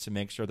is to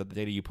make sure that the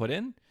data you put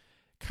in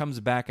comes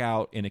back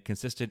out in a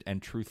consistent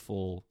and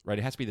truthful, right?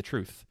 It has to be the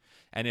truth.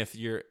 And if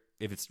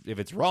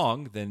it's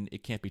wrong, then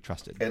it can't be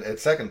trusted. And a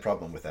second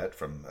problem with that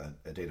from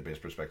a database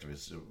perspective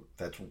is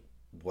that's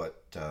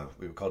what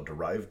we would call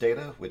derived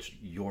data, which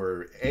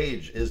your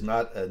age is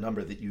not a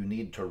number that you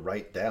need to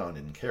write down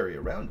and carry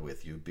around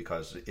with you,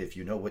 because if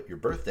you know what your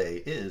birthday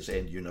is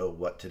and you know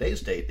what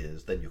today's date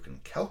is, then you can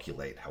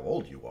calculate how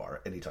old you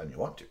are anytime you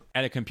want to.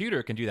 And a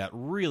computer can do that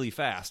really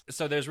fast.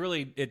 So there's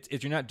really,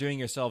 you're not doing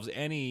yourselves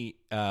any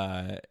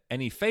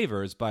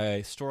favors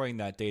by storing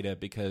that data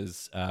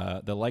because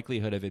the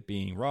likelihood of it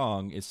being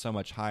wrong is so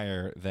much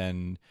higher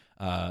than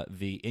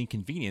the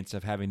inconvenience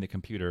of having the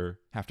computer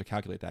have to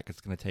calculate that because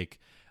it's going to take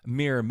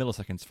mere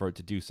milliseconds for it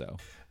to do so.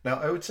 Now,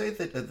 I would say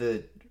that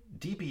the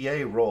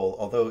DBA role,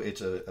 although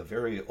it's a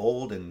very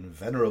old and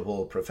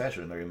venerable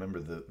profession, I remember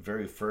the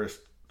very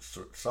first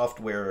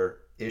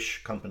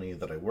software-ish company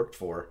that I worked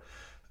for,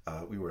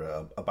 we were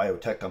a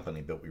biotech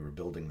company, but we were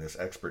building this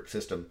expert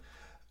system.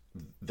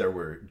 There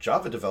were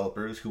Java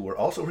developers who were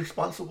also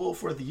responsible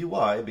for the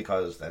UI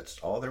because that's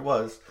all there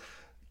was.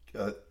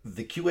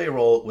 The QA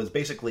role was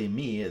basically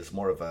me as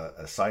more of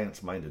a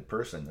science-minded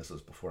person. This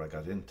was before I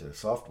got into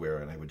software,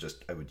 and I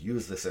would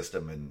use the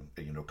system and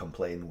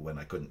complain when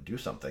I couldn't do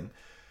something.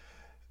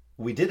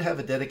 We did have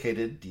a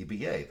dedicated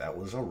DBA. That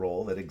was a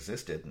role that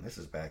existed, and this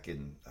is back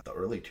in the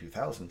early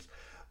 2000s.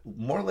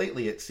 More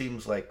lately, it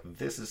seems like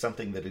this is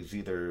something that is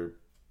either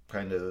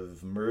kind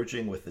of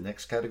merging with the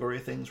next category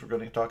of things we're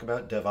going to talk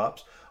about,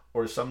 DevOps,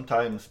 or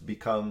sometimes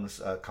becomes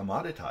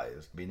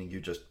commoditized, meaning you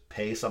just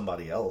pay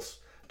somebody else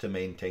to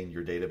maintain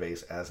your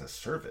database as a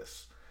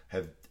service.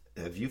 Have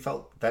you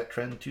felt that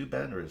trend too,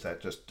 Ben, or is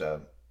that just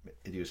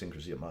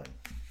idiosyncrasy of mine?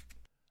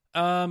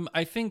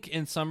 I think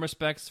in some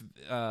respects,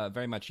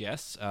 very much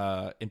yes.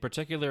 In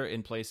particular,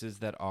 in places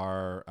that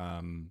are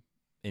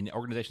in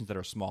organizations that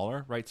are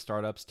smaller, right?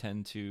 Startups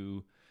tend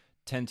to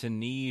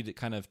need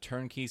kind of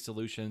turnkey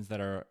solutions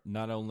that are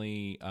not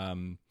only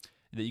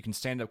that you can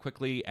stand up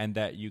quickly and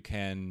that you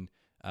can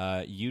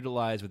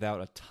utilize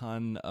without a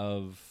ton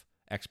of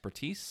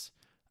expertise.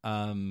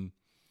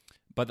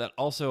 But that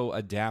also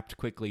adapt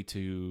quickly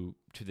to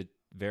the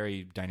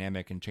very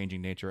dynamic and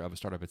changing nature of a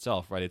startup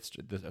itself, right?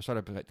 A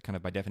startup kind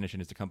of by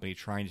definition is the company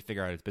trying to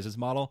figure out its business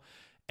model,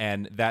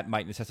 and that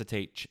might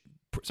necessitate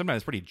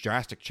sometimes pretty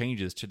drastic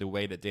changes to the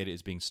way that data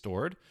is being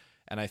stored.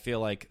 And I feel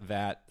like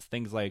that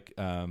things like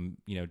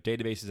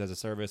databases as a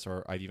service,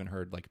 or I've even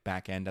heard like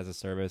backend as a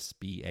service,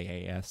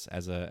 BaaS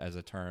as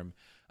a term.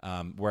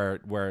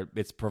 Where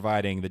it's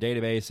providing the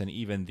database and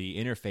even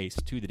the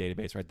interface to the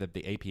database, right?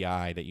 The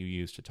API that you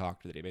use to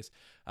talk to the database.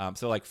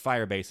 So like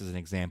Firebase is an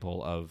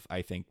example of,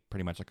 I think,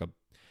 pretty much like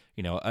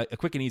a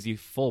quick and easy,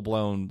 full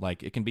blown,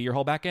 like it can be your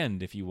whole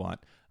backend if you want,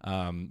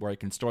 where it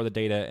can store the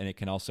data and it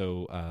can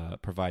also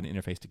provide an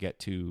interface to get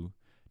to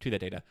that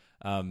data.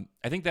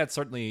 I think that's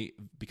certainly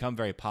become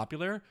very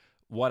popular.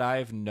 What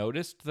I've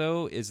noticed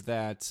though is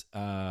that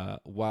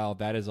while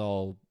that is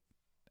all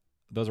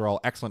those are all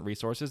excellent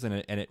resources, and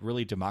it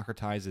really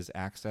democratizes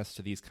access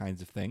to these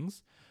kinds of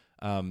things.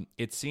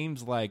 It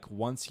seems like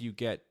once you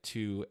get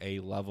to a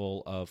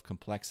level of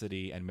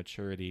complexity and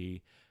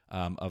maturity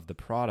of the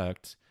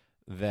product,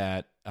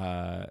 that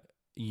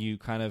you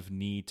kind of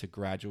need to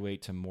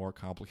graduate to more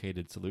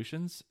complicated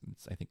solutions.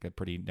 It's, I think, a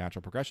pretty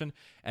natural progression.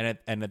 And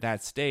at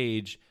that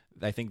stage,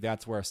 I think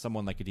that's where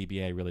someone like a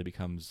DBA really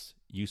becomes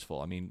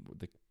useful. I mean,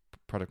 the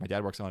product my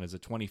dad works on is a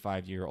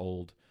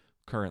 25-year-old,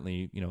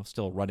 currently,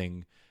 still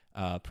running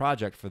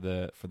project for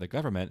the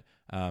government,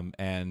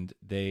 and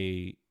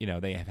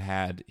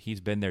he's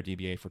been their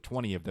DBA for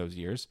 20 of those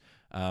years,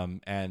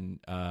 and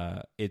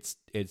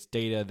it's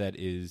data that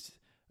is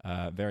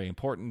very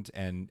important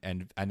and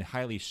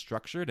highly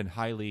structured and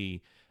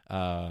highly what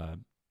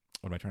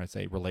am I trying to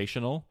say,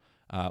 relational.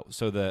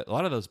 So a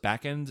lot of those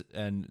backend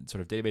and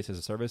sort of database as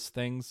a service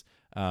things,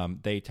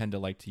 they tend to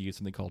like to use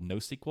something called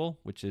NoSQL,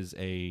 which is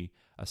a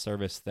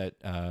service that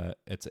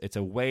it's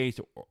a way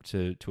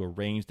to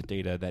arrange the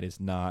data that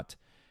is not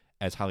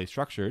as highly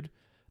structured.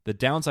 The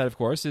downside, of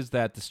course, is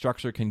that the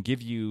structure can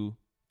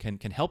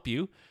help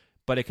you,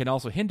 but it can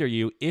also hinder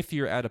you if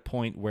you're at a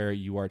point where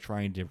you are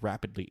trying to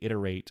rapidly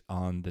iterate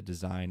on the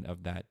design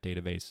of that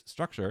database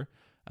structure.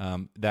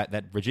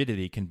 That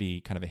rigidity can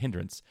be kind of a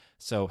hindrance.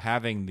 So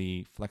having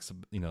the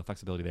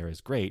flexibility there is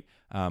great,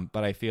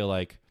 but I feel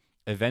like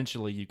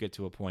eventually you get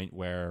to a point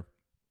where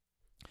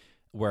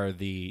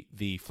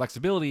the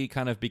flexibility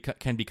kind of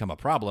can become a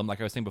problem. Like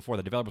I was saying before,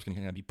 the developers can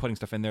kind of be putting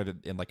stuff in there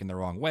in the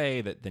wrong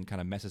way that then kind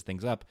of messes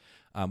things up.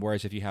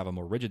 Whereas if you have a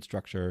more rigid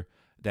structure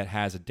that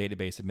has a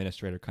database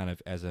administrator kind of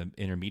as an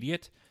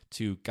intermediate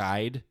to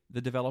guide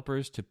the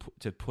developers to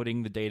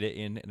putting the data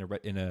in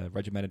a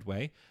regimented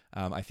way,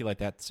 I feel like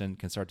that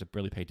can start to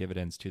really pay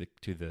dividends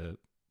to the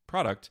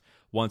product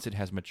once it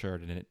has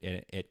matured and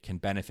it can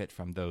benefit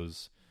from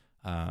those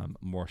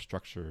more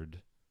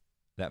structured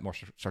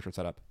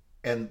setup.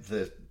 And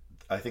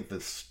I think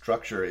the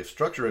structure, if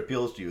structure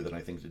appeals to you, then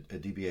I think a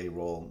DBA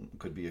role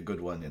could be a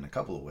good one in a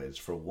couple of ways.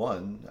 For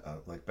one,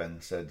 like Ben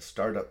said,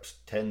 startups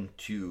tend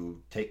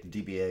to take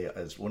DBA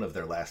as one of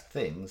their last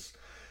things.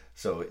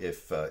 So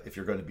if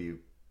you're going to be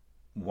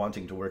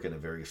wanting to work in a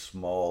very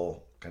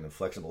small, kind of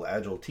flexible,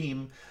 agile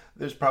team,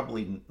 there's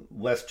probably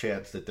less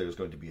chance that there's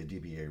going to be a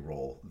DBA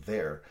role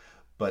there.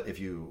 But if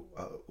you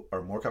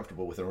are more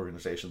comfortable with an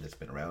organization that's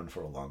been around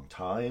for a long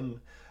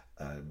time,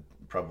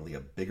 probably a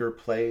bigger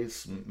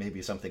place,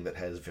 maybe something that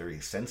has very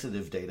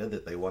sensitive data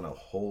that they want to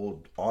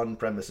hold on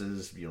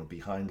premises,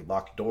 behind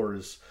locked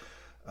doors,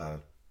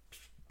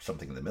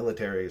 something in the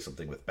military,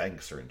 something with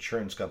banks or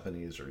insurance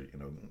companies, or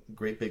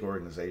great big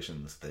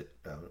organizations that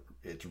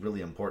it's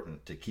really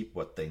important to keep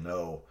what they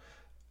know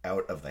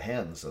out of the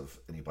hands of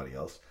anybody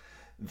else.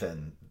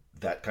 Then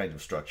that kind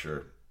of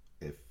structure,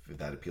 if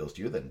that appeals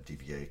to you, then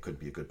DBA could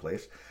be a good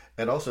place.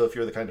 And also, if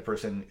you're the kind of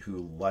person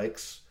who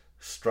likes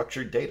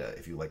structured data,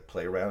 if you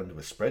play around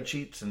with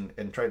spreadsheets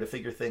and try to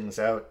figure things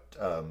out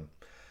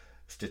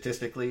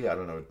statistically, I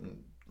don't know,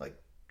 like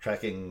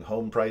tracking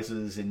home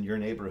prices in your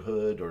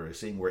neighborhood or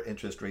seeing where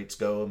interest rates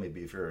go,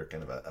 maybe if you're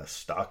kind of a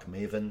stock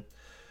maven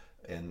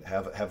and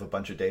have a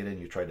bunch of data and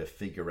you try to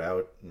figure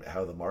out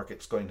how the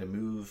market's going to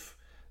move,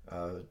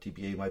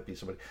 DBA might be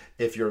somebody.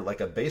 If you're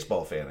like a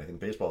baseball fan, I think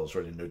baseball is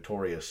sort of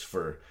notorious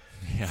for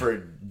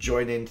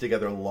joining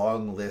together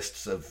long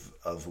lists of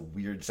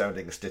weird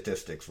sounding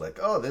statistics, like,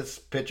 oh, this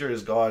pitcher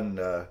has gone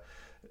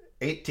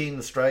 18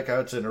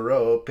 strikeouts in a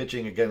row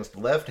pitching against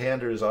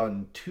left-handers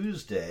on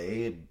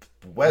Tuesday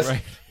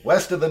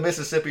west of the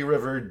Mississippi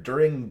River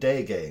during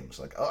day games.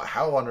 Like, oh,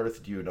 how on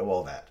earth do you know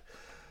all that?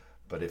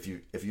 But if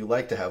you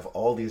like to have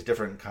all these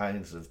different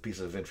kinds of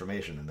pieces of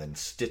information and then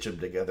stitch them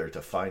together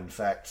to find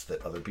facts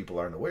that other people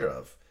aren't aware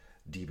of,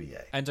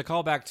 DBA. And to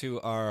call back to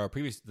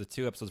the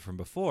two episodes from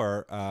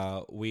before,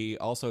 we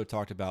also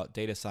talked about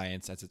data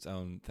science as its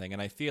own thing.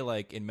 And I feel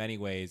like in many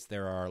ways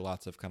there are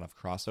lots of kind of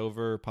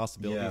crossover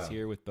possibilities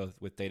here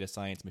with data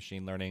science,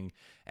 machine learning,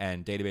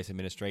 and database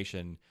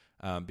administration.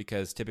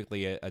 Because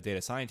typically a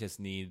data scientist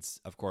needs,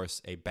 of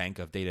course, a bank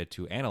of data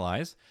to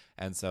analyze.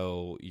 And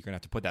so you're going to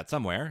have to put that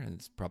somewhere, and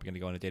it's probably going to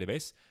go in a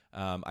database.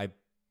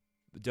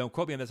 Don't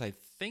quote me on this. I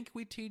think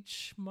we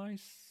teach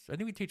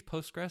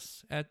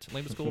Postgres at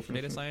Lehman School for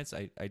data science.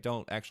 I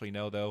don't actually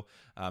know, though.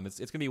 It's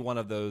going to be one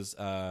of those.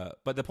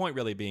 But the point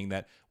really being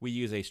that we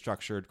use a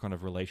structured kind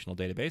of relational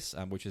database,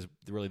 which is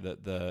really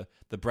the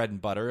bread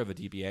and butter of a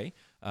DBA.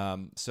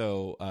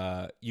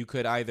 So you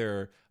could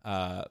either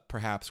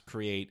perhaps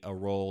create a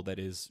role that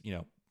is,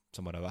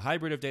 somewhat of a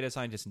hybrid of data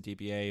scientist and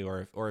DBA,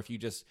 or if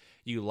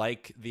you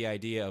like the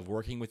idea of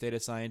working with data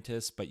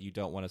scientists, but you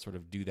don't want to sort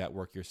of do that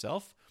work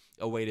yourself.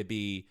 A way to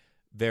be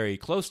very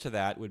close to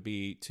that would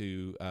be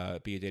to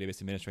be a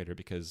database administrator,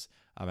 because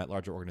at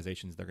larger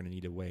organizations, they're going to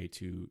need a way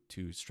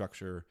to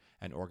structure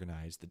and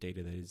organize the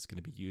data that is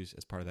going to be used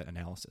as part of that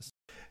analysis.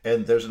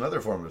 And there's another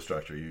form of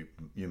structure.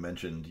 You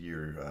mentioned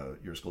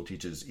your school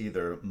teaches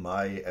either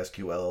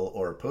MySQL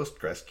or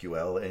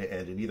PostgreSQL,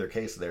 and in either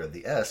case, there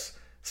the S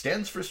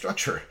stands for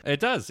structure. It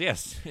does,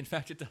 yes. In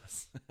fact, it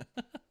does.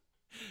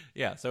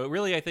 Yeah. So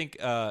really, I think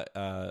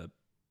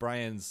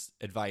Brian's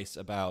advice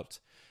about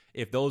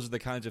if those are the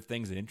kinds of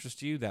things that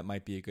interest you, that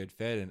might be a good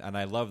fit. And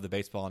I love the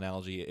baseball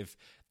analogy. If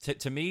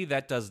to me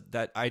that does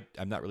that,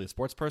 I'm not really a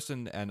sports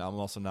person, and I'm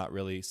also not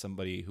really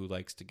somebody who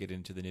likes to get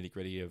into the nitty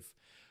gritty of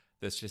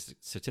the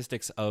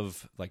statistics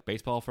of like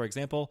baseball, for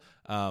example.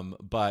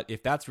 But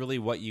if that's really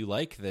what you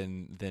like,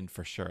 then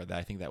for sure, that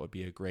I think that would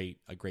be a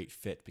great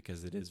fit,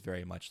 because it is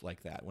very much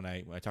like that. When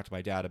I talked to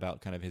my dad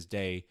about kind of his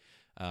day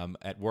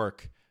at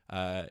work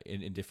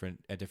in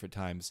different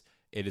times,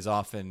 it is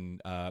often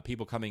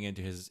people coming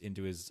into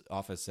his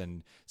office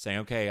and saying,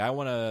 "Okay, I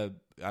want to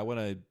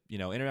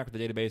interact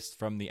with the database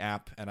from the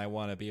app, and I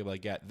want to be able to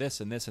get this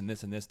and this and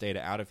this and this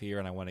data out of here,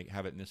 and I want to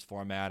have it in this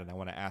format, and I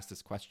want to ask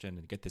this question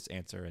and get this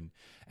answer."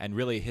 And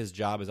really, his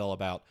job is all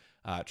about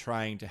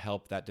trying to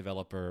help that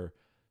developer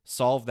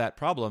solve that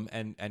problem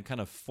and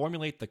kind of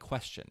formulate the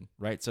question,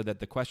 right? So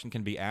that the question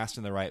can be asked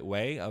in the right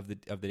way of the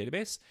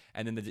database,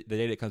 and then the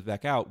data that comes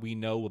back out, we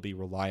know will be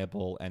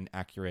reliable and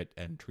accurate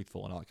and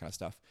truthful and all that kind of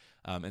stuff.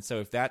 And so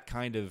if that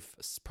kind of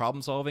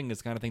problem solving is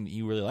the kind of thing that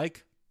you really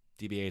like,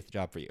 DBA is the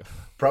job for you.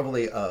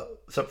 Probably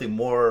something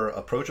more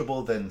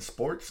approachable than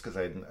sports, because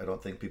I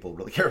don't think people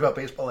really care about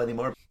baseball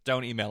anymore.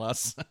 Don't email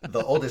us.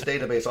 The oldest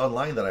database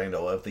online that I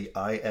know of, the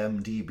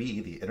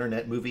IMDb, the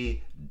Internet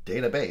Movie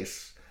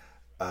Database,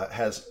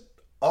 has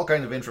all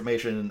kinds of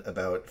information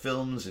about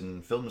films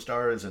and film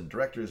stars and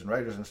directors and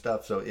writers and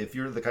stuff. So if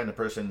you're the kind of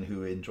person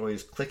who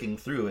enjoys clicking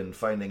through and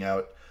finding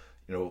out,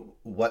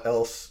 what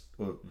else,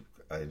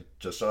 I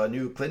just saw a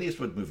new Clint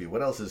Eastwood movie,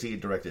 what else has he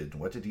directed?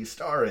 What did he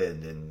star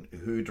in? And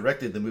who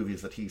directed the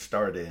movies that he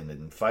starred in?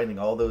 And finding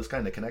all those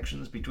kind of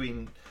connections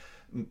between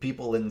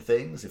people and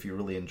things, if you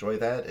really enjoy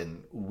that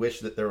and wish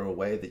that there were a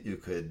way that you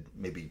could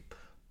maybe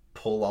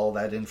pull all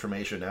that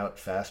information out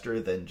faster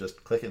than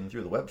just clicking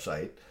through the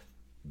website,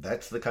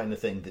 that's the kind of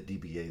thing that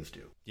DBAs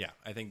do. Yeah,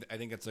 I think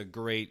that's a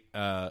great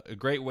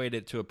way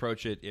to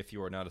approach it if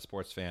you are not a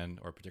sports fan,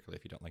 or particularly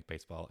if you don't like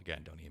baseball.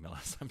 Again, don't email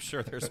us. I'm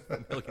sure there's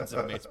millions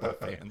of baseball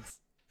fans.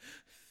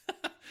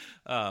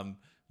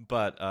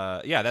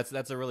 Yeah,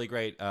 that's a really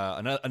great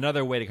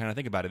another way to kind of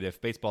think about it. If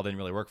baseball didn't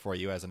really work for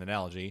you as an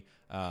analogy,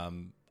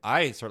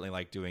 I certainly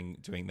like doing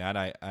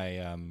that.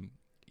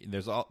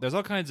 There's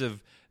all kinds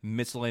of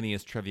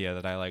miscellaneous trivia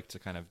that I like to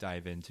kind of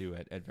dive into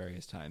at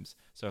various times.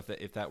 So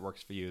if that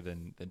works for you,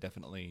 then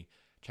definitely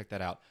check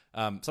that out.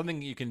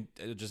 Something you can,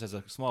 just as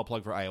a small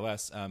plug for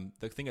iOS,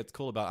 the thing that's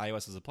cool about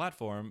iOS as a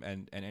platform,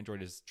 and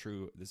Android is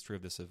true. This is true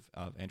of this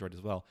of Android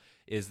as well,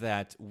 is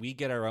that we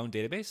get our own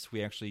database.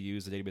 We actually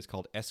use a database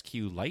called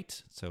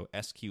SQLite, so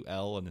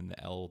SQL, and then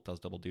the L does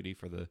double duty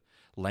for the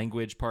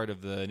language part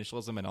of the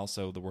initialism and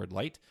also the word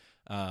light.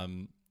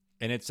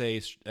 And it's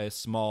a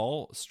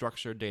small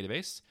structured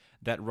database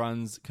that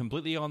runs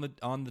completely on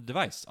the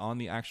device, on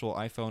the actual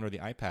iPhone or the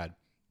iPad.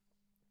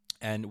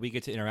 And we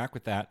get to interact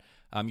with that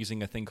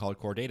using a thing called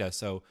Core Data.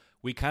 So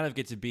we kind of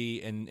get to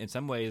be, in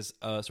some ways,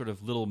 a sort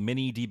of little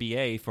mini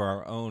DBA for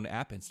our own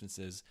app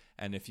instances.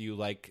 And if you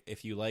like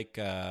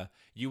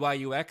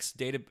UI UX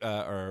data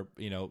or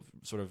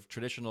sort of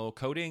traditional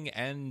coding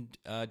and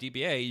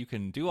DBA, you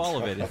can do all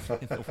of it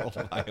in the world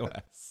of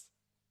iOS.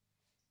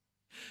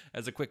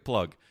 As a quick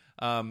plug.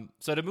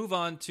 So to move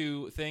on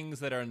to things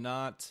that are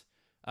not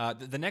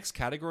the next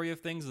category of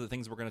things, the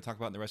things we're going to talk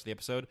about in the rest of the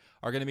episode,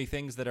 are going to be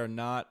things that are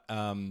not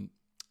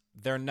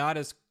they're not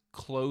as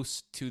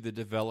close to the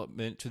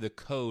development, to the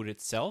code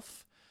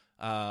itself,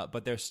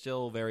 but they're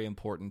still very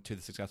important to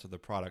the success of the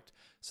product.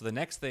 So the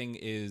next thing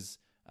is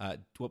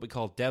what we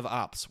call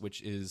DevOps,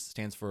 which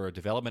stands for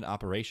Development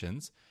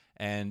Operations,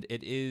 and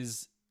it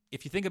is,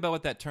 if you think about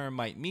what that term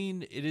might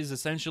mean, it is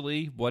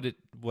essentially what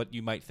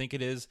you might think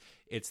it is.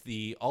 It's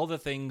all the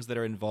things that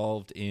are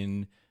involved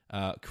in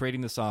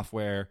creating the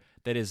software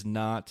that is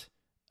not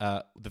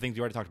the things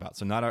you already talked about.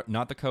 So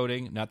not the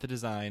coding, not the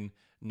design,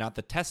 not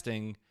the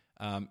testing,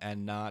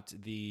 and not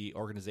the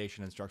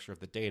organization and structure of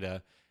the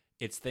data.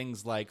 It's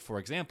things like, for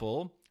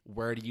example,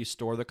 where do you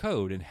store the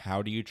code and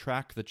how do you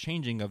track the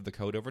changing of the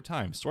code over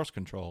time? Source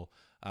control.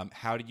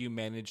 How do you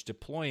manage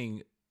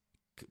deploying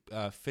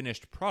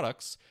finished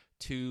products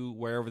to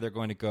wherever they're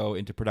going to go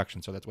into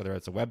production? So that's whether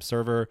it's a web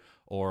server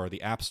or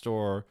the app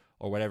store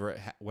or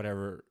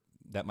whatever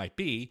that might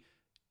be.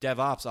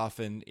 DevOps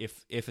often,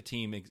 if the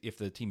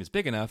team is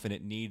big enough and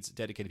it needs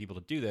dedicated people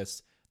to do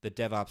this, the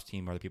DevOps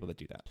team are the people that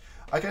do that.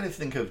 I kind of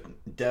think of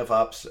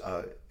DevOps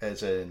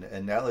as an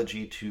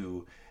analogy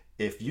to,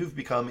 if you've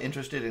become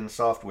interested in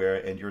software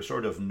and you're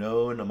sort of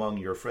known among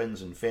your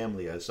friends and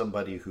family as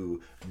somebody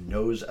who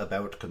knows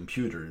about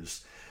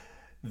computers,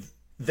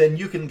 then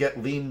you can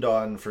get leaned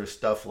on for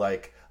stuff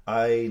like,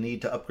 I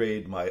need to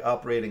upgrade my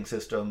operating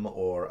system,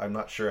 or I'm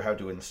not sure how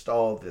to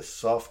install this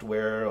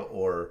software,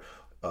 or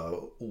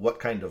what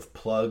kind of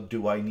plug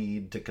do I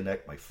need to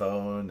connect my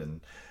phone,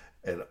 and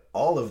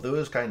all of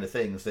those kind of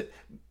things that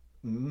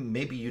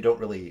maybe you don't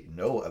really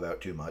know about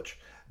too much,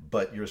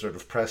 but you're sort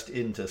of pressed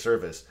into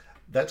service.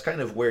 That's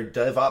kind of where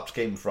DevOps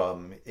came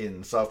from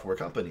in software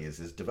companies,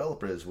 is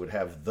developers would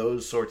have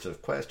those sorts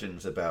of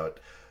questions about,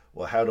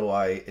 well, how do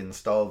I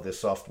install this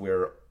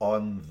software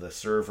on the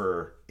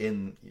server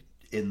in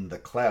the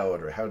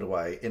cloud, or how do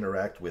I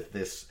interact with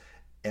this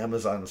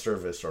Amazon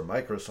service or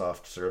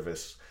Microsoft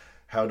service?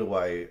 How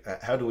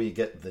do we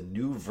get the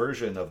new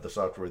version of the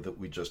software that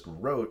we just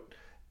wrote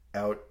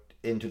out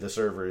into the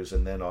servers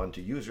and then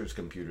onto users'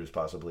 computers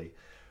possibly?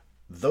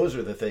 Those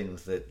are the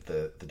things that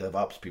the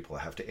DevOps people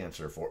have to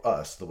answer for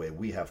us, the way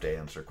we have to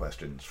answer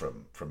questions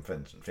from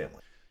friends and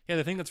family. Yeah,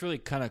 the thing that's really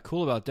kind of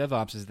cool about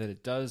DevOps is that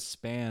it does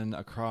span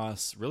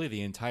across really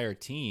the entire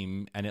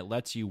team, and it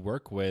lets you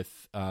work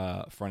with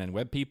front-end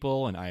web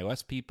people and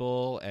iOS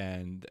people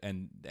and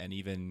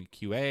even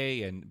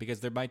QA, and because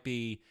there might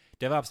be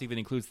DevOps even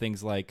includes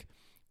things like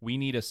we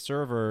need a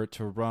server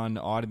to run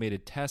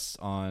automated tests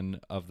on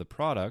of the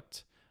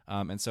product.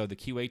 And so the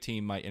QA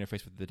team might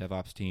interface with the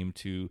DevOps team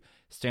to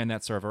stand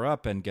that server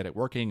up and get it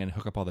working and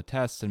hook up all the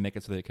tests and make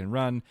it so that it can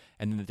run.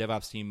 And then the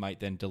DevOps team might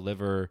then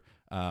deliver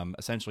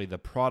essentially the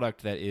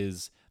product that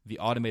is the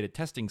automated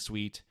testing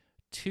suite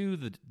to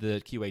the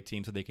QA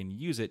team so they can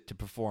use it to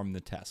perform the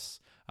tests.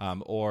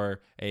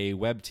 Or a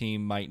web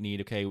team might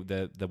need, okay,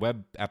 the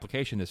web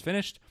application is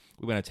finished.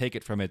 We want to take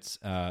it from its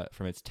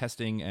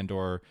testing and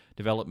or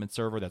development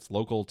server that's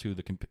local to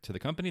the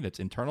company, that's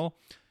internal,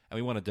 and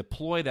we want to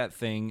deploy that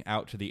thing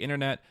out to the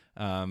internet.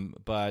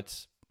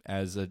 But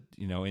as a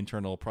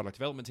internal product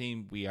development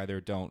team, we either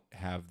don't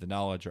have the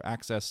knowledge or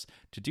access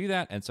to do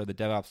that, and so the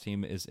DevOps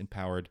team is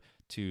empowered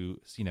to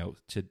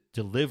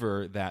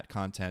deliver that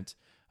content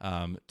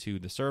to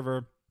the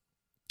server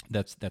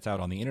that's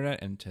out on the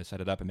internet and to set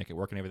it up and make it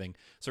work and everything.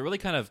 So it really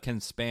kind of can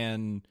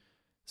span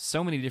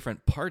so many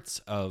different parts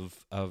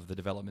of the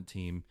development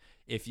team.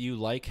 If you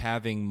like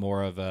having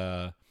more of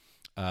a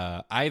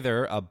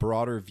either a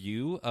broader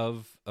view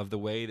of the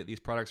way that these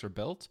products are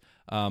built,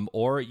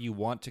 or you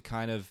want to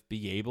kind of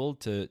be able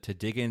to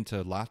dig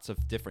into lots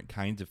of different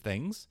kinds of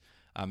things.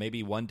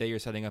 Maybe one day you're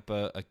setting up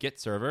a Git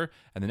server,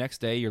 and the next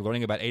day you're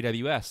learning about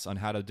AWS on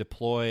how to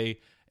deploy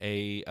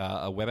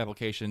a web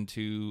application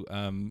to or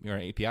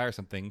an API or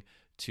something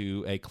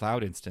to a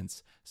cloud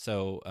instance.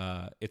 So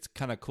it's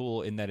kind of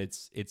cool in that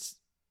it's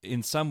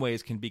in some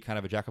ways can be kind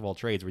of a jack of all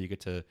trades, where you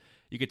get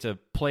to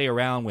play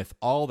around with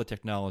all the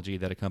technology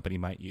that a company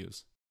might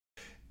use.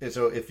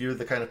 So if you're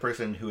the kind of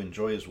person who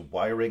enjoys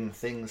wiring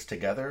things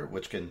together,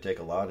 which can take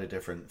a lot of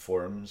different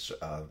forms,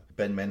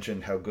 Ben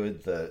mentioned how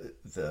good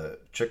the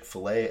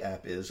Chick-fil-A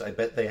app is. I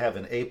bet they have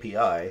an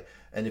API,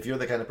 and if you're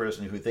the kind of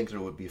person who thinks it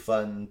would be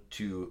fun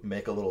to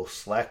make a little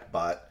Slack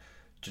bot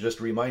to just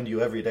remind you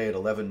every day at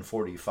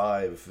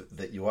 11:45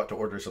 that you ought to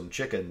order some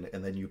chicken,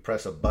 and then you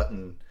press a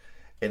button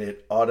and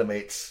it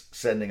automates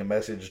sending a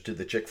message to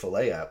the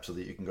Chick-fil-A app so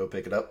that you can go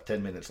pick it up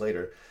 10 minutes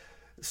later.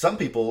 For some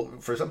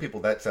people,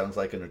 that sounds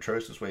like an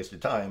atrocious waste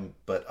of time,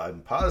 but I'm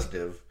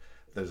positive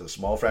there's a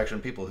small fraction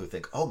of people who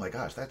think, oh my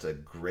gosh, that's a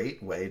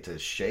great way to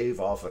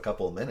shave off a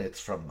couple minutes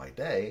from my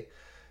day.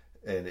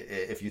 And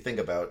if you think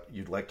about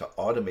you'd like to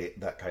automate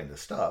that kind of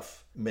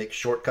stuff, make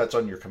shortcuts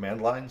on your command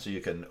line so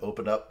you can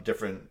open up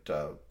different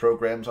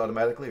programs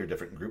automatically or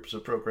different groups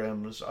of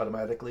programs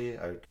automatically.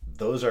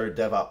 Those are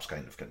DevOps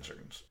kind of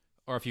concerns.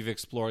 Or if you've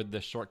explored the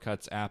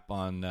Shortcuts app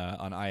on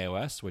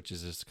iOS, which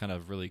is this kind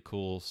of really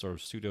cool sort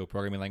of pseudo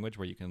programming language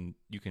where you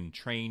can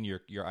train your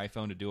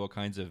iPhone to do all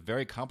kinds of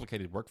very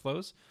complicated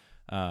workflows,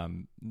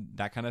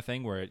 that kind of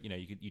thing, where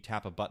you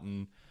tap a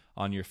button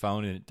on your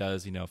phone and it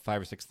does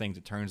 5 or 6 things.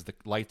 It turns the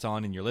lights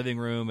on in your living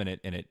room and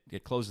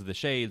it closes the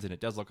shades and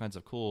it does all kinds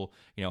of cool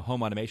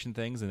home automation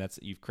things. And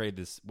you've created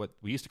this what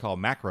we used to call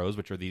macros,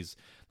 which are these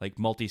like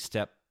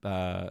multi-step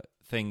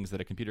things that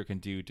a computer can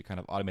do to kind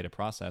of automate a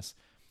process.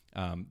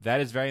 That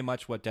is very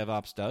much what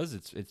DevOps does.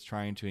 It's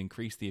trying to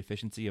increase the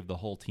efficiency of the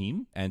whole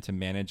team and to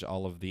manage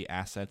all of the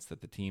assets that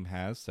the team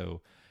has.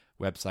 So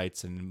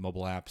websites and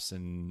mobile apps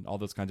and all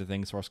those kinds of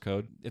things, source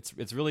code.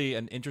 It's really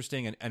an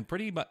interesting and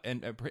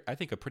I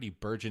think a pretty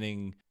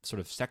burgeoning sort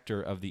of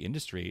sector of the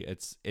industry.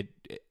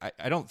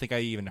 I don't think I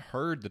even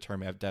heard the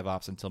term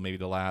DevOps until maybe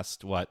the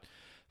last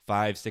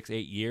 5, 6,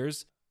 8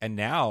 years, and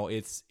now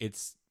it's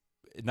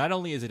not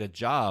only is it a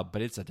job,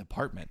 but it's a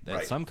department. That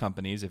right. Some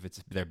companies, if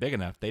they're big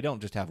enough, they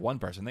don't just have one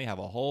person; they have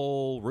a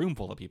whole room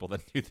full of people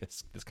that do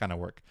this kind of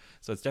work.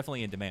 So it's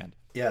definitely in demand.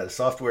 Yeah,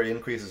 software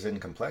increases in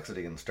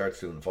complexity and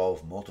starts to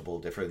involve multiple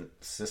different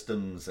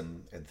systems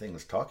and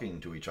things talking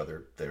to each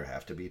other. There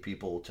have to be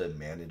people to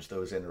manage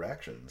those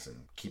interactions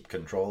and keep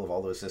control of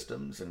all those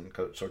systems and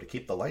sort of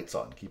keep the lights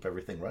on, keep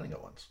everything running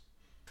at once.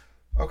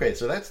 Okay,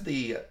 so that's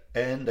the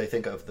end, I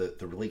think, of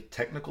the really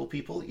technical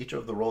people. Each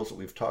of the roles that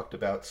we've talked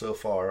about so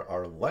far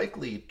are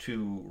likely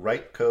to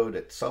write code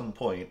at some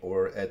point,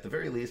 or at the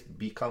very least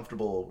be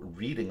comfortable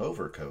reading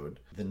over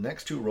code. The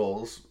next 2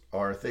 roles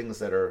are things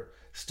that are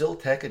still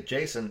tech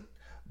adjacent,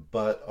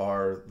 but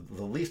are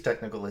the least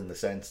technical in the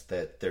sense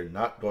that they're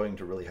not going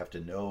to really have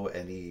to know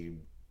any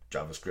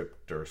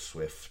JavaScript or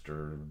Swift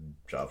or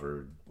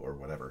Java or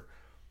whatever.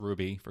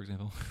 Ruby, for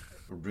example.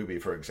 Ruby,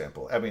 for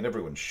example. I mean,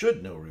 everyone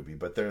should know Ruby,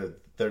 but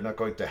they're not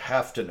going to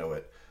have to know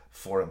it.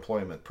 for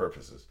employment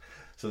purposes.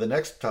 So the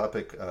next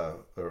topic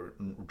or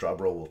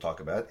job role we'll talk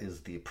about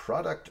is the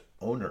product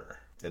owner.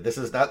 This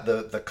is not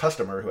the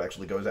customer who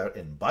actually goes out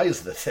and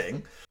buys the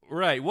thing.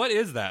 Right. What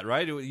is that,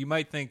 right? You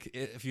might think,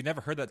 if you've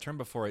never heard that term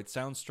before, it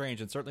sounds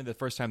strange. And certainly the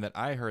first time that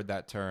I heard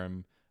that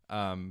term,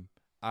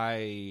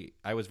 I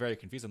was very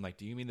confused. I'm like,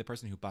 do you mean the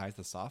person who buys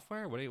the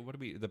software? What do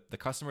we, the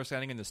customer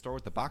standing in the store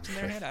with the box in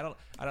their hand? I don't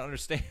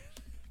understand,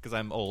 because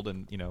I'm old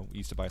and,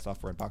 used to buy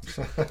software in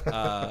boxes.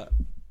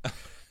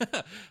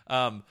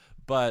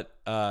 But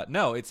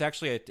no, it's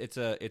actually it's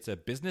a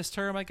business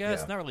term, I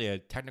guess. Yeah. Not really a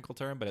technical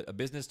term, but a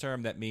business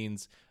term that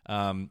means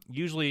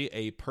usually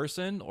a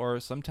person or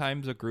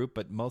sometimes a group,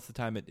 but most of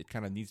the time it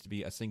kind of needs to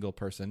be a single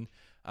person.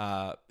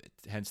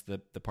 Hence the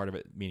part of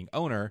it meaning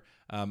owner,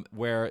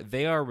 where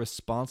they are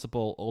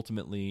responsible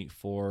ultimately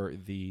for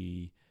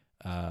the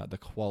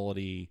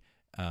quality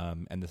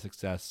and the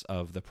success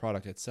of the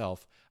product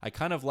itself. I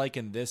kind of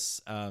liken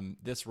this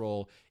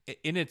role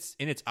in its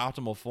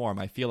optimal form.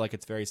 I feel like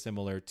it's very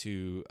similar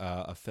to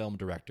a film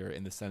director,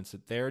 in the sense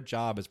that their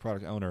job as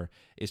product owner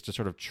is to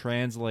sort of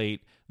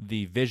translate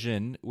the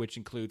vision, which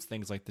includes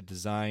things like the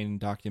design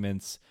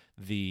documents,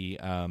 the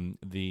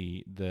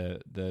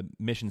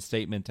mission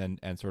statement,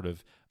 and sort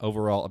of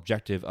overall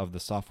objective of the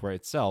software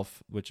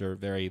itself, which are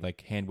very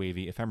like hand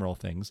wavy, ephemeral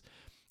things.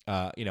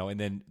 And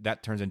then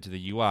that turns into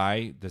the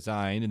UI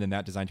design, and then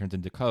that design turns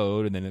into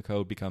code, and then the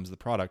code becomes the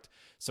product.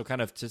 So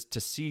kind of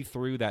to see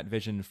through that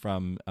vision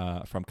from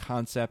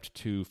concept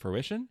to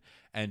fruition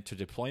and to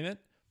deployment,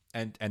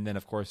 and then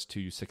of course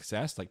to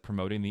success, like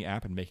promoting the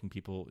app and making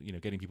people,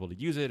 getting people to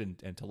use it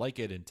and to like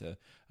it and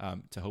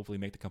to hopefully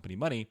make the company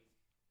money.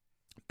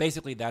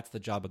 Basically, that's the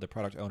job of the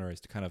product owner,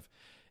 is to kind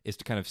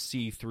of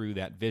see through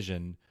that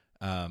vision.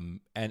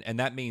 And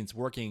that means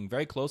working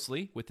very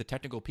closely with the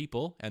technical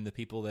people and the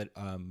people that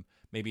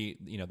maybe,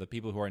 the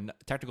people who are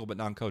technical but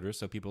non-coders,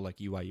 so people like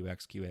UI,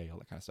 UX, QA, all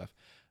that kind of stuff.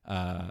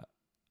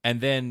 And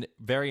then,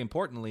 very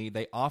importantly,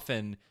 they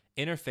often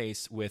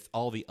interface with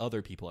all the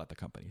other people at the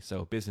company.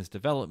 So business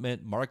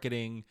development,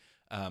 marketing,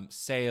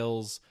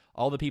 sales,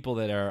 all the people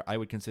that are, I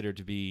would consider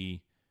to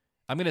be,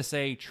 I'm going to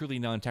say, truly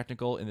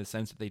non-technical, in the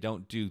sense that they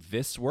don't do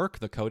this work,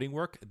 the coding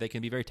work. They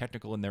can be very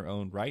technical in their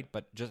own right,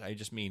 but I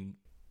just mean...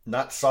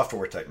 Not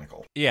software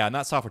technical. Yeah,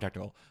 not software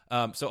technical.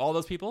 So all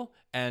those people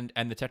and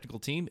the technical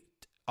team,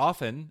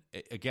 often,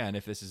 again,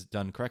 if this is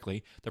done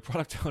correctly, the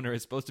product owner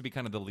is supposed to be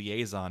kind of the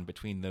liaison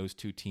between those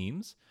two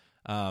teams,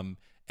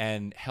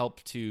 and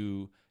help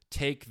to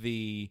take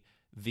the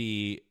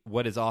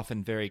what is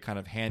often very kind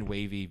of hand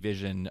wavy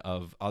vision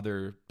of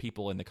other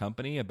people in the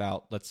company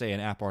about, let's say, an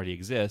app already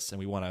exists and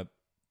we want to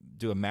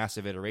do a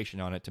massive iteration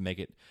on it to make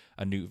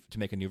a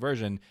new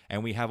version,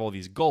 and we have all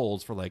these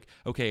goals for, like,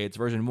 okay, it's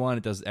version 1,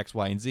 it does X,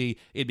 Y, and Z.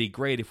 It'd be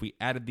great if we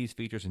added these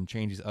features and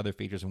changed these other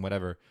features and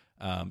whatever.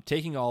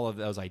 Taking all of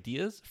those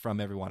ideas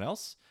from everyone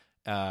else,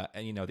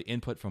 and the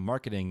input from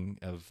marketing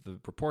of the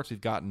reports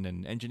we've gotten,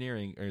 and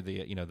engineering, or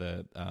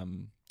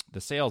the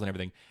sales and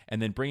everything,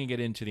 and then bringing it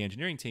into the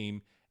engineering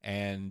team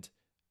and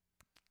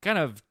kind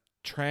of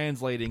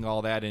translating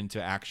all that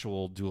into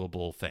actual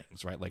doable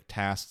things, right? Like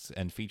tasks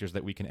and features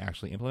that we can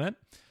actually implement.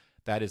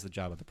 That is the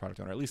job of the product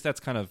owner. At least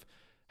that's kind of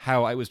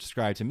how it was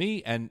described to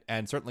me, and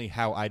certainly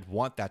how I'd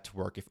want that to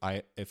work if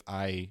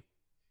I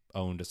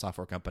owned a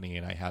software company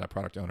and I had a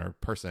product owner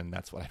person.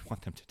 That's what I'd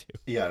want them to do.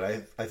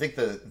 Yeah, I think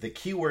the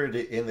key word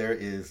in there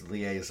is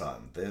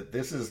liaison.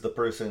 This is the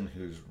person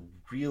who's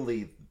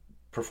really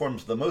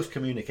performs the most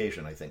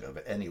communication, I think, of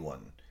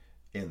anyone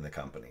in the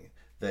company.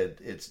 That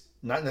it's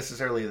not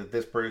necessarily that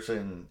this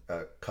person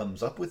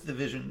comes up with the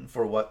vision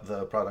for what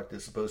the product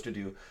is supposed to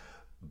do,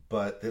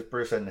 but this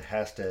person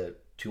has to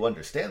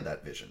understand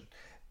that vision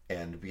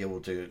and be able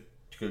to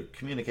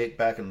communicate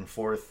back and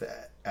forth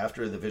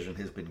after the vision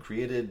has been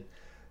created,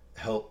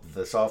 help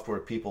the software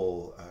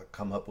people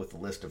come up with a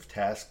list of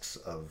tasks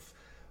of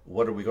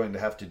what are we going to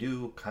have to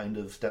do, kind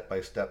of step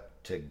by step,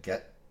 to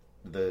get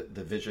the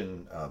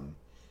vision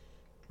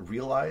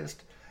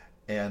realized,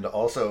 and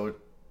also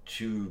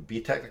to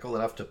be technical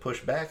enough to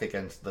push back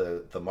against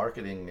the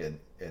marketing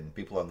and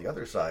people on the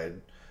other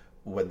side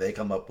when they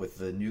come up with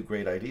the new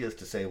great ideas,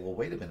 to say, well,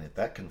 wait a minute,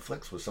 that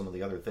conflicts with some of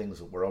the other things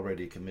that we're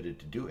already committed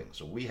to doing.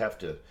 So we have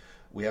to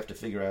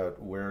figure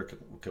out where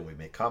can we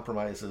make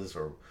compromises,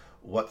 or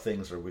what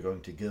things are we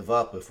going to give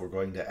up if we're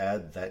going to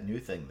add that new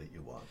thing that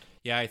you want.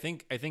 Yeah, I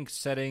think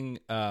setting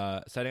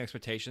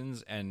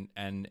expectations and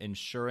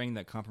ensuring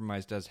that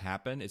compromise does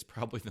happen is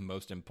probably the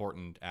most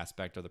important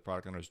aspect of the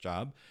product owner's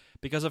job,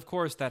 because of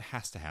course that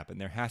has to happen.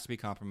 There has to be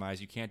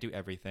compromise. You can't do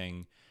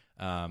everything,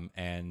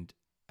 and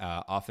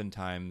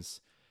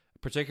oftentimes,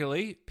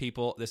 particularly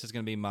people. This is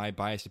going to be my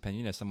biased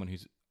opinion as someone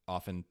who's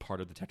often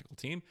part of the technical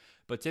team,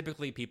 but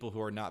typically people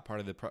who are not part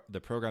of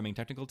the programming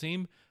technical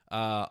team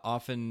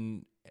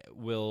often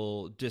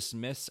will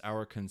dismiss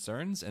our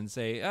concerns and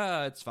say,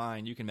 it's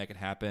fine, you can make it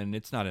happen,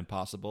 it's not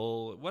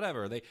impossible,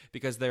 whatever.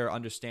 Because their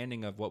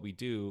understanding of what we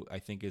do, I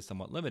think, is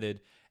somewhat limited.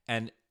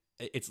 And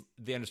it's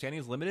the understanding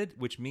is limited,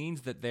 which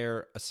means that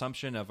their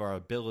assumption of our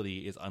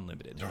ability is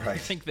unlimited. Right. They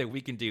think that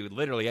we can do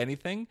literally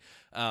anything,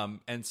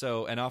 and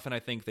often I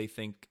think they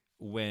think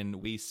when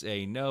we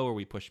say no or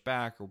we push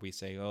back or we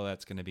say, oh,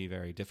 that's going to be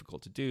very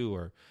difficult to do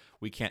or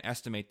we can't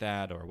estimate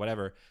that or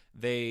whatever,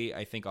 they,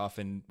 I think,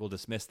 often will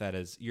dismiss that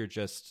as you're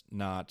just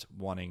not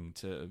wanting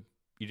to,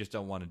 you just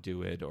don't want to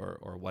do it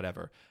or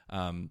whatever.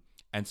 And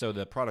so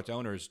the product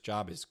owner's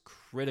job is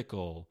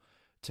critical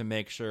to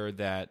make sure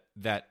that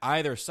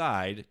either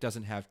side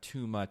doesn't have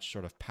too much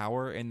sort of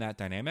power in that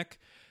dynamic.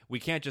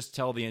 We can't just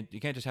have the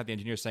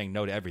engineer saying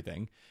no to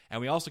everything, and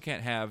we also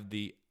can't have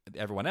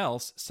everyone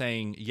else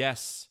saying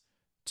yes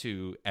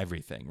to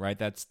everything, right?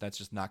 That's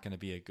just not going to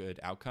be a good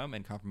outcome,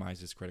 and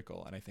compromise is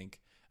critical. And I think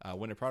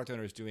when a product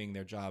owner is doing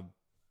their job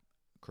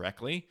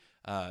correctly,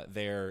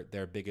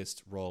 their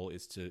biggest role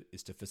is to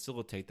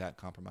facilitate that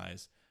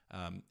compromise.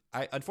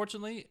 I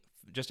unfortunately,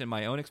 just in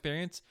my own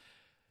experience,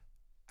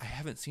 I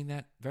haven't seen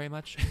that very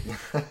much.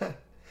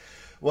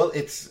 Well,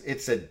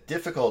 it's a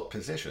difficult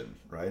position,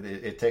 right?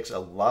 It takes a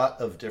lot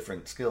of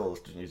different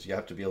skills. You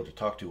have to be able to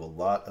talk to a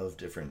lot of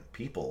different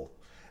people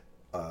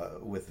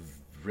with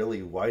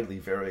really widely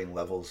varying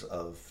levels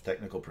of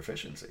technical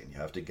proficiency. And you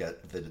have to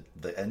get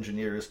the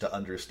engineers to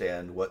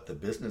understand what the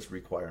business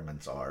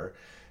requirements are,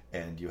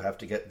 and you have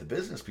to get the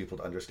business people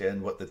to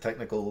understand what the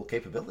technical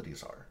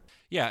capabilities are.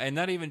 Yeah, and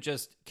not even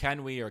just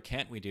can we or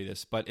can't we do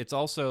this, but it's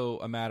also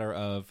a matter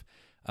of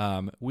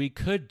we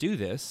could do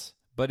this,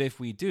 but if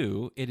we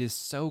do, it is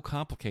so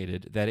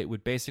complicated that it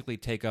would basically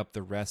take up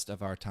the rest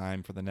of our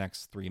time for the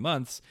next 3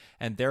 months,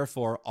 and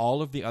therefore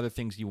all of the other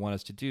things you want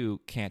us to do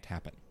can't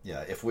happen.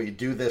 Yeah, if we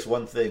do this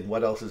one thing,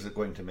 what else is it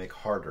going to make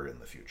harder in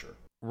the future?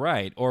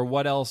 Right. Or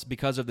what else,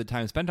 because of the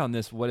time spent on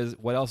this, what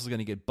else is going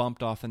to get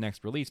bumped off the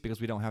next release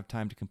because we don't have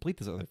time to complete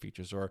these other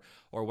features or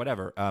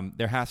whatever.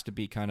 There has to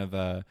be kind of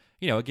a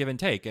give and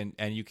take,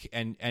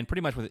 and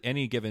pretty much with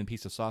any given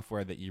piece of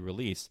software that you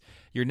release,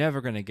 you're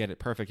never going to get it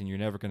perfect, and you're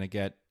never going to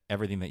get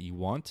everything that you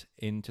want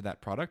into that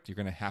product. You're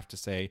going to have to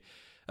say,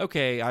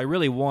 okay, I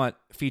really want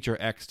feature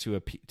X to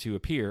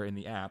appear in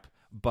the app,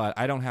 but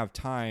I don't have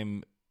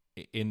time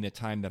in the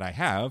time that I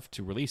have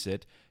to release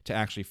it to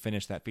actually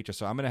finish that feature.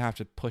 So I'm going to have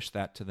to push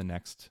that to the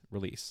next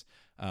release.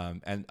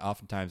 And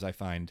oftentimes I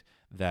find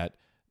that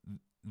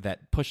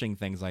pushing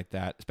things like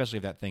that, especially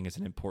if that thing is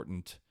an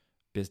important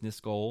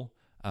business goal,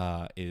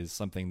 is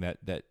something that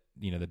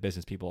the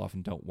business people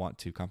often don't want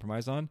to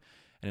compromise on.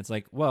 And it's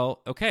like,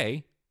 well,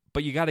 okay,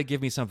 but you got to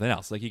give me something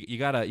else. Like you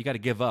got to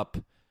give up.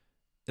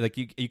 Like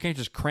you can't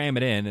just cram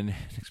it in and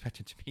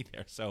expect it to be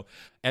there. So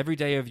every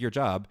day of your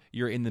job,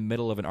 you're in the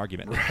middle of an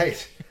argument,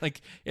 right?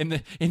 Like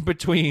in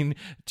between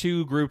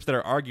two groups that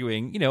are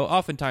arguing,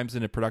 oftentimes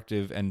in a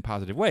productive and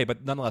positive way,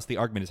 but nonetheless the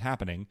argument is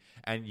happening,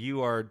 and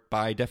you are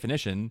by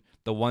definition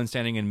the one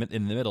standing in the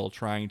middle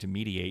trying to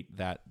mediate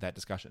that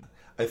discussion.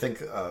 I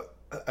think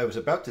I was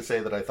about to say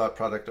that I thought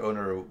product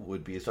owner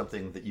would be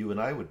something that you and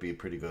I would be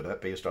pretty good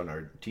at based on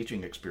our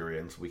teaching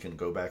experience. We can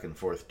go back and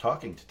forth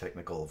talking to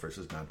technical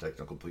versus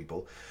non-technical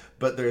people.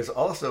 But there's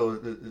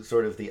also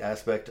sort of the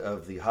aspect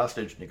of the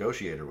hostage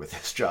negotiator with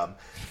this job.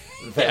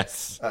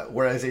 Yes.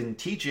 Whereas in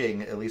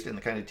teaching, at least in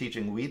the kind of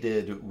teaching we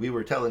did, we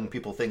were telling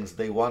people things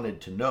they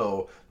wanted to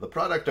know. The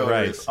product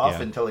owner is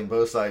often telling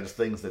both sides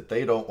things that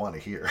they don't want to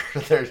hear.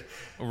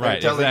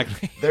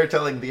 They're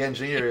telling the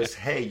engineers,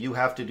 hey, you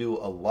have to do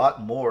a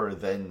lot more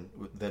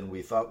than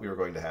we thought we were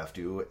going to have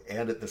to,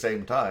 and at the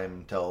same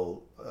time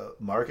tell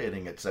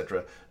marketing,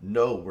 etc.,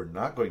 no, we're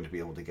not going to be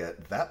able to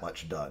get that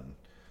much done.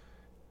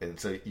 And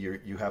so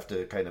you have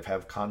to kind of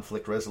have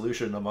conflict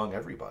resolution among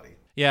everybody.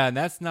 Yeah, and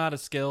that's not a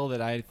skill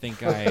that I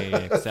think I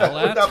excel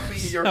at. That would not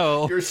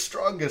be your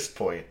strongest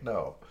point,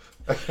 no.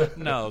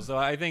 No, so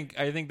I think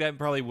that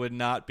probably would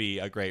not be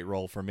a great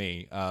role for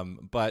me.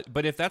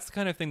 But if that's the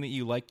kind of thing that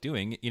you like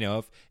doing,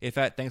 if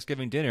at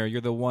Thanksgiving dinner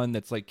you're the one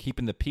that's like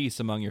keeping the peace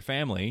among your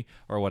family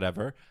or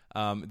whatever,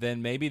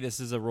 then maybe this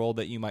is a role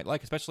that you might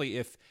like, especially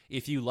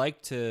if you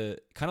like to,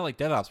 kind of like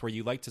DevOps, where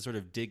you like to sort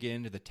of dig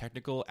into the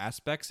technical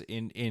aspects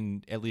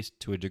in at least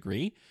to a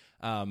degree,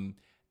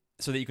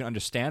 so that you can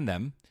understand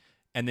them,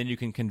 and then you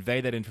can convey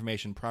that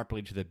information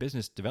properly to the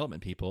business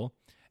development people.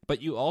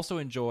 But you also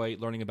enjoy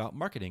learning about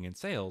marketing and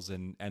sales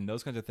and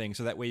those kinds of things.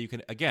 So that way you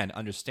can, again,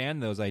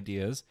 understand those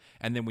ideas.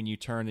 And then when you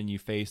turn and you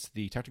face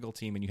the technical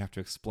team and you have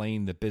to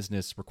explain the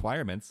business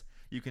requirements,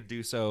 you can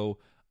do so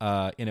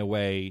in a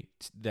way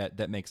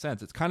that makes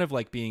sense. It's kind of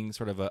like being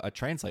sort of a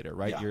translator,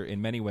 right? Yeah. You're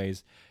in many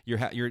ways,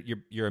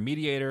 you're a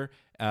mediator,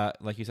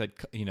 like you said,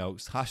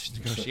 hostage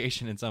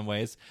negotiation in some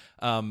ways.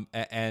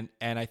 And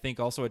I think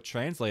also a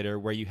translator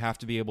where you have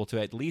to be able to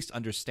at least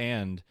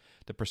understand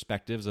the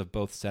perspectives of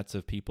both sets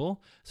of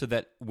people, so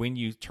that when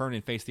you turn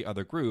and face the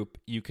other group,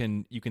 you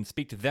can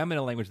speak to them in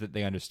a language that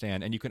they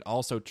understand, and you can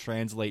also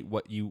translate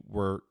what you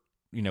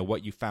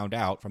found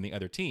out from the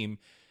other team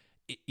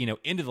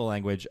into the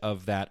language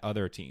of that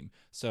other team.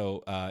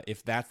 So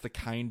if that's the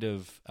kind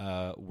of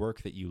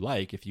work that you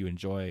like, if you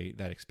enjoy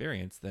that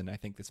experience, then I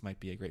think this might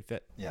be a great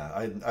fit.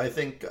 Yeah, I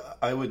think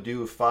I would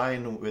do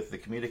fine with the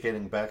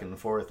communicating back and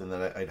forth, and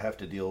then I'd have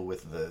to deal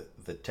with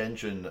the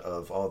tension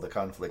of all the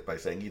conflict by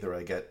saying either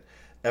I get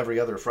every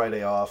other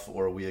Friday off,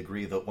 or we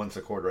agree that once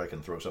a quarter I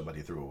can throw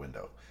somebody through a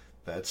window.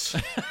 That's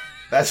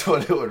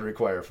what it would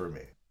require for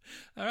me.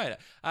 All right,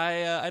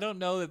 I don't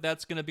know that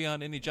that's going to be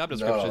on any job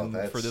description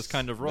for this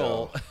kind of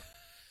role. No.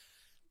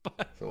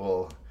 But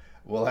so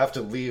we'll have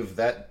to leave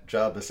that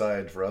job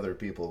aside for other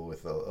people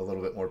with a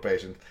little bit more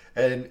patience,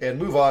 and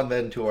move on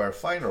then to our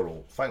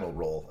final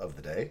role of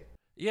the day.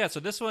 Yeah,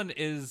 so this one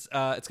is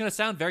it's going to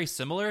sound very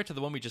similar to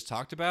the one we just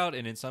talked about,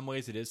 and in some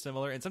ways it is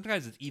similar, and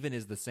sometimes it even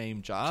is the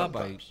same job.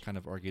 Sometimes. I kind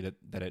of argue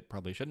that it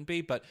probably shouldn't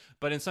be, but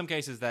in some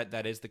cases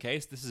that is the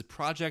case. This is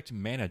project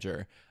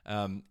manager,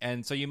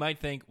 and so you might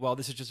think, well,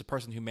 this is just a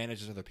person who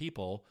manages other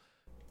people.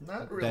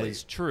 Not really. That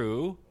is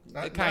true,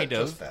 kind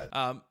of.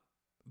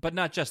 But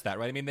not just that,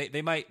 right? I mean,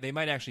 they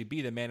might actually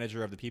be the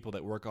manager of the people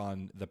that work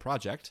on the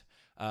project.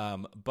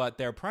 But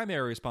their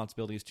primary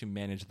responsibility is to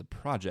manage the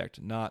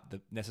project, not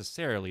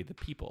necessarily the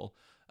people.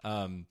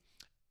 And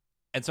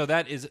so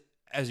that is,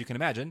 as you can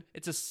imagine,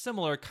 it's a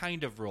similar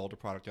kind of role to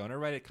product owner,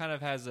 right? It kind of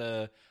has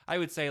I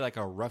would say like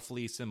a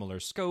roughly similar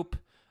scope,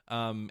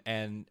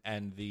 and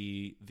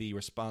the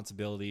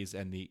responsibilities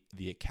and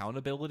the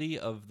accountability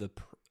of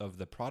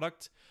the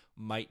product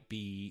might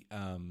be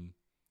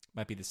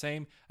the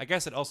same. I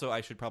guess it also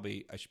I should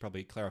probably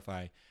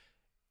clarify.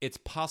 It's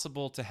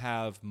possible to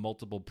have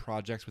multiple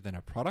projects within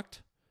a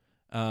product.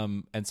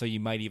 And so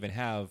you might even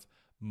have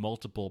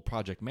multiple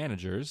project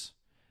managers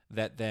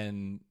that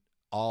then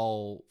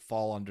all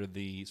fall under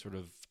the sort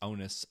of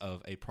onus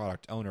of a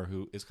product owner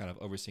who is kind of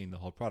overseeing the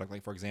whole product.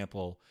 Like, for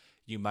example,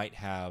 you might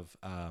have,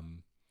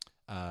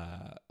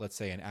 let's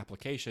say, an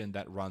application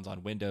that runs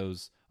on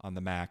Windows, on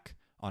the Mac,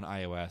 on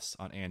iOS,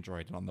 on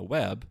Android, and on the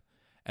web.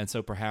 And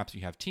so perhaps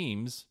you have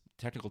teams,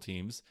 technical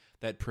teams,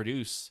 that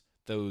produce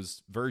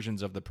those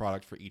versions of the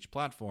product for each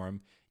platform.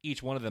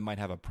 Each one of them might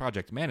have a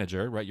project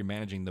manager, right? You're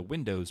managing the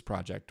Windows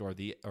project or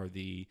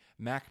the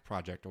Mac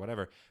project or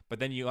whatever. But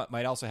then you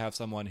might also have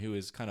someone who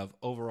is kind of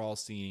overall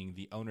seeing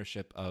the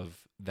ownership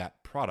of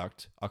that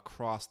product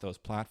across those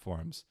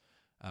platforms.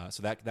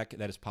 So that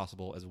is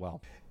possible as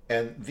well.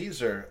 And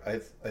these are,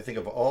 I think,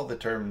 of all the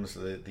terms,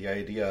 the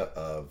idea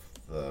of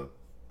the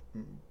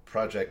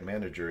project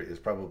manager is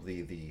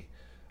probably the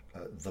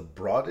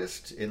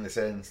broadest, in the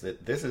sense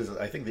that this is,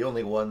 I think, the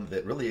only one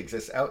that really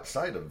exists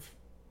outside of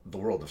the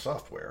world of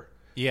software.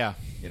 Yeah.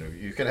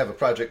 You can have a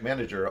project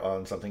manager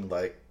on something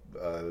like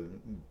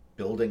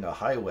building a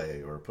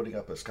highway or putting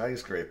up a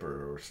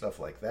skyscraper or stuff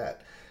like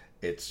that.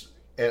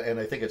 And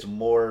I think it's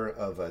more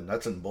of a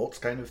nuts and bolts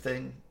kind of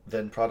thing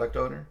than product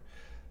owner.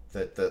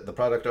 That the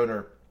product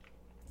owner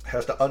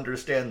has to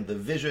understand the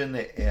vision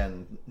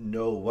and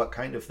know what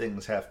kind of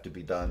things have to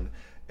be done.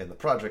 And the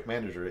project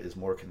manager is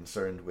more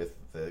concerned with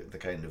the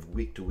kind of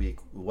week to week,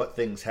 what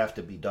things have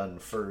to be done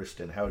first,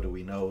 and how do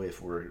we know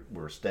if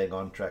we're staying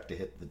on track to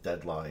hit the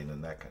deadline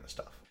and that kind of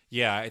stuff.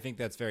 Yeah, I think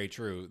that's very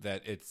true.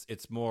 That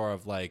it's more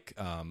of like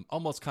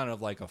almost kind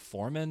of like a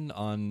foreman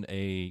on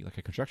a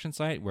construction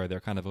site, where they're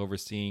kind of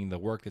overseeing the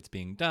work that's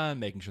being done,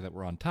 making sure that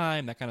we're on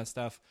time, that kind of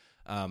stuff.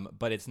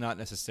 But it's not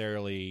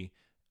necessarily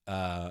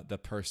the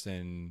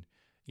person.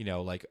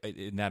 Like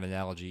in that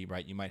analogy,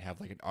 right? You might have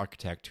like an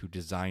architect who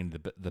designed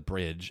the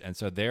bridge, and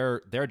so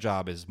their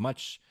job is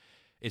much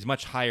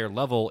higher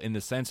level, in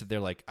the sense that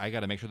they're like, I got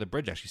to make sure the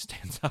bridge actually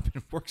stands up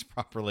and works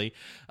properly.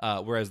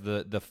 Whereas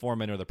the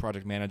foreman or the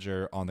project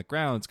manager on the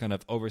ground is kind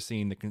of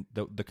overseeing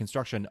the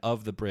construction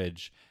of the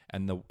bridge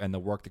and the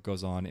work that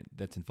goes on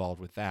that's involved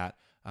with that.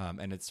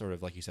 And it's sort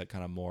of, like you said,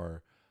 kind of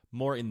more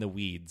in the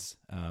weeds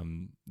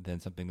than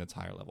something that's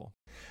higher level.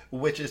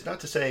 Which is not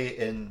to say,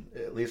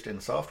 at least in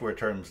software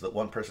terms, that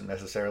one person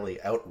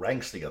necessarily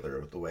outranks the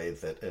other. The way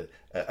that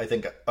I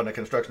think on a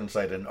construction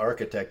site, an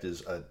architect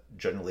is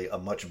generally a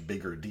much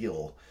bigger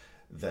deal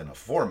than a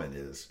foreman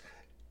is.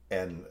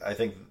 And I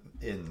think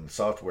in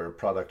software,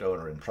 product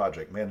owner and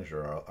project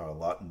manager are a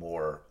lot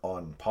more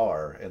on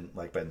par. And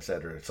like Ben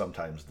said, are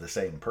sometimes the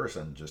same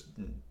person, just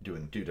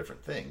doing two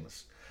different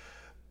things.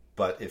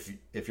 But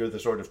if you're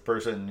the sort of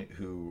person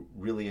who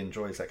really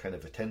enjoys that kind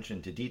of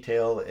attention to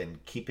detail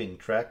and keeping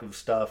track of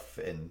stuff,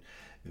 and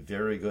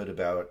very good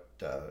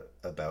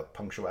about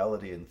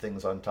punctuality and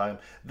things on time,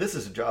 this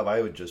is a job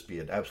I would just be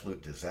an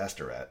absolute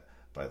disaster at,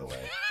 by the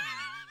way.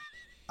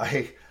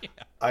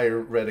 I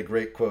read a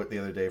great quote the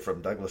other day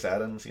from Douglas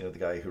Adams, the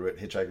guy who wrote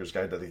Hitchhiker's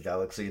Guide to the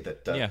Galaxy,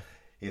 that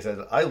he said,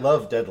 I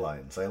love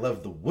deadlines. I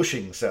love the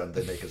whooshing sound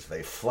they make as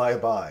they fly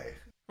by.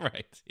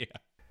 Right, yeah.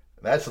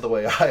 That's the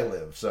way I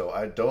live,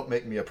 so don't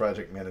make me a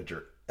project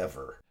manager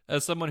ever.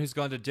 As someone who's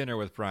gone to dinner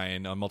with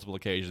Brian on multiple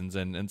occasions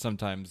and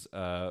sometimes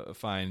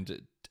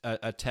find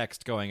a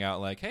text going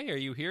out like, hey, are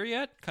you here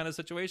yet? Kind of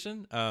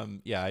situation.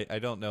 I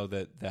don't know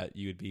that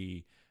you would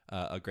be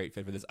a great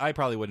fit for this. I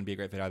probably wouldn't be a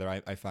great fit either.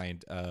 I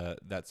find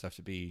that stuff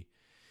to be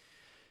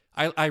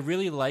I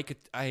really like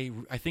it. I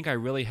think I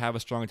really have a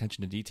strong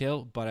attention to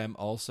detail, but I'm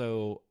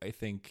also, I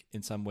think,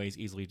 in some ways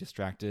easily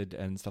distracted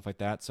and stuff like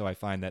that. So I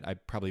find that I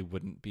probably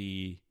wouldn't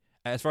be,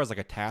 as far as like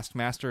a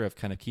taskmaster of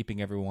kind of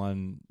keeping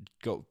everyone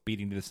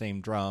beating to the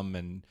same drum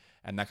and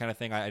that kind of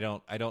thing. I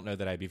don't know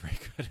that I'd be very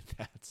good at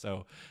that.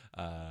 So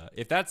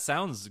if that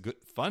sounds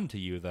fun to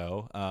you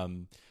though,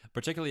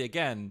 particularly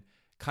again,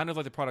 kind of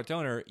like the product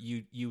owner,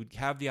 you'd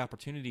have the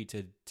opportunity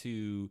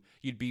to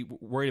you'd be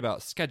worried about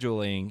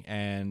scheduling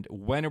and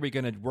when are we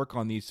going to work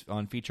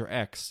on feature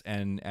X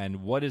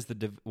and what is the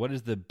build,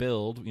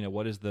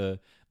 what is the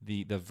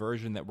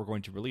version that we're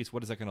going to release,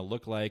 what is that going to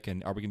look like,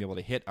 and are we going to be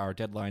able to hit our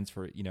deadlines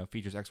for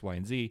features X, Y,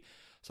 and Z,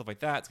 stuff like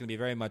that. It's going to be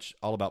very much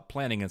all about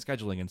planning and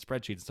scheduling and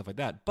spreadsheets and stuff like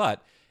that.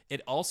 But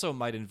it also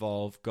might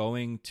involve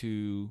going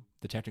to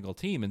the technical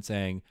team and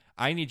saying,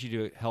 I need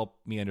you to help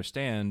me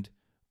understand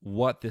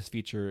what this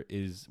feature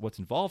is, what's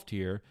involved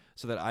here,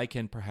 so that I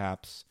can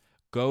perhaps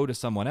go to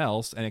someone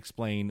else and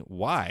explain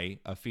why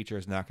a feature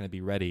is not going to be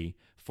ready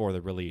for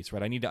the release,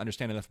 right? I need to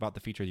understand enough about the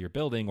feature that you're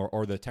building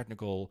or the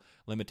technical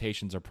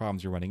limitations or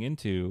problems you're running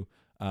into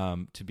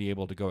to be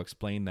able to go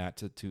explain that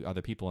to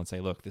other people and say,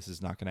 look, this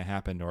is not going to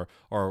happen, or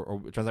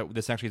it turns out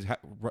this actually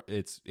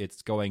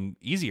it's going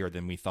easier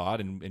than we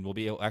thought, and we'll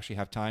be able to actually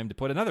have time to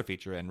put another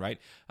feature in, right?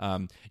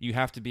 You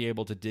have to be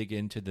able to dig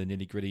into the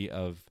nitty-gritty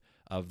of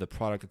the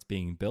product that's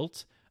being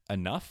built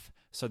enough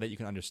so that you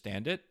can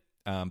understand it,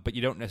 but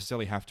you don't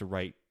necessarily have to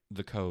write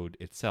the code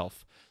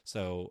itself.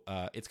 So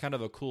it's kind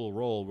of a cool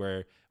role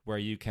where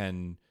you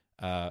can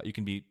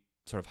be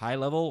sort of high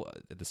level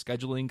at the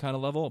scheduling kind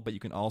of level, but you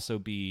can also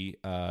be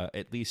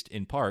at least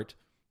in part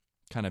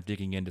kind of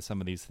digging into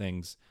some of these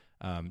things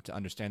to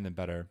understand them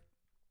better.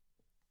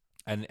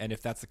 And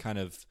if that's the kind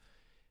of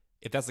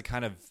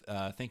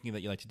thinking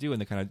that you like to do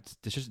and the kind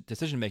of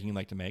decision making you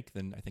like to make,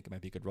 then I think it might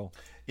be a good role.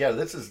 Yeah,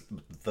 this is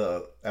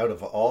out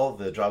of all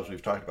the jobs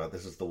we've talked about,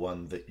 this is the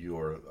one that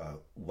you're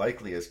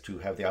likeliest to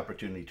have the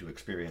opportunity to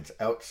experience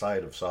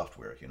outside of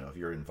software. If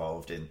you're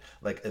involved in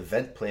like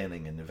event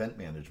planning and event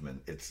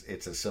management,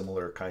 it's a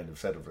similar kind of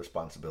set of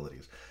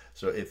responsibilities.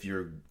 So if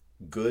you're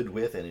good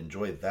with and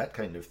enjoy that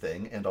kind of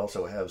thing, and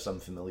also have some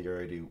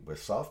familiarity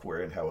with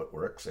software and how it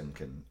works, and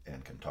can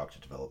talk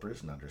to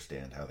developers and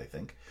understand how they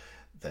think,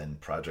 then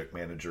project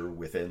manager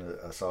within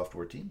a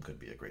software team could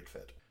be a great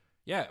fit.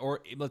 Yeah,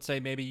 or let's say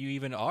maybe you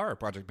even are a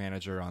project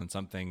manager on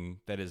something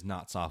that is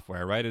not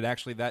software, right? It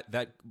actually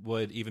that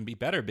would even be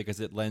better because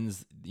it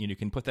lends, you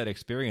can put that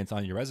experience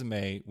on your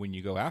resume when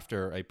you go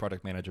after a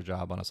product manager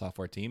job on a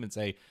software team and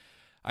say,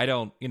 I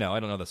don't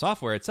know the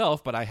software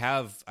itself, but I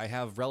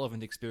have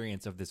relevant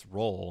experience of this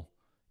role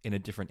in a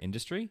different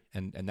industry,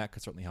 and that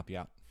could certainly help you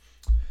out.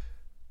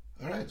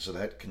 All right, so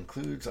that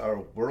concludes our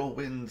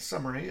whirlwind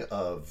summary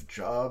of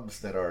jobs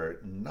that are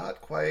not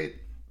quite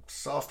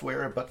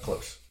software, but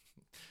close.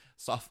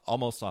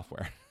 Almost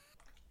software.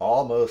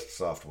 Almost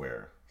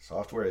software.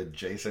 Software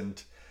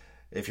adjacent.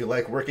 If you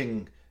like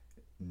working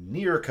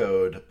near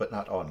code, but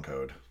not on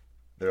code.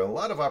 There are a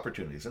lot of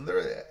opportunities, and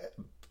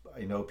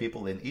I know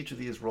people in each of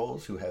these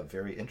roles who have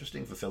very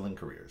interesting, fulfilling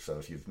careers. So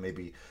if you've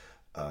maybe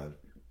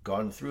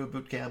gone through a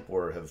boot camp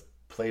or have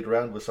played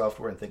around with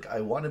software and think,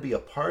 I want to be a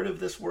part of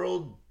this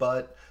world,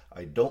 but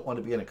I don't want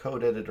to be in a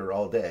code editor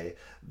all day,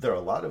 there are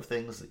a lot of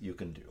things that you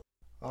can do.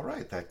 All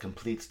right, that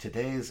completes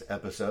today's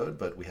episode,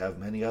 but we have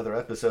many other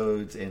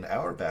episodes in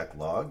our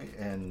backlog.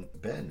 And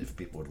Ben, if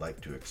people would like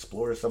to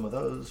explore some of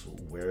those,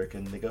 where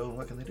can they go and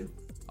what can they do?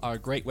 Our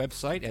great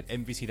website at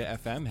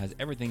mvc.fm has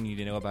everything you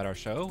need to know about our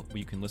show.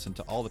 You can listen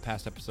to all the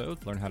past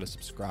episodes, learn how to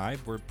subscribe.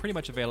 We're pretty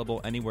much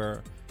available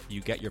anywhere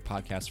you get your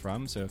podcasts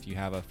from. So if you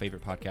have a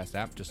favorite podcast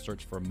app, just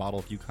search for Model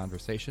View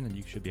Conversation and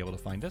you should be able to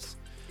find us.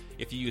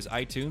 If you use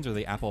iTunes or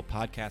the Apple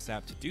Podcast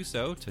app to do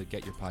so to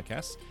get your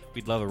podcasts,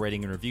 we'd love a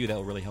rating and review. That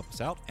will really help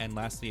us out. And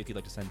lastly, if you'd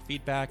like to send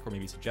feedback or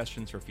maybe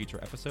suggestions for future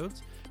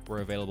episodes,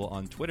 we're available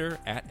on Twitter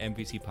at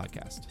MVC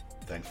Podcast.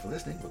 Thanks for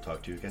listening. We'll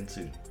talk to you again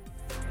soon.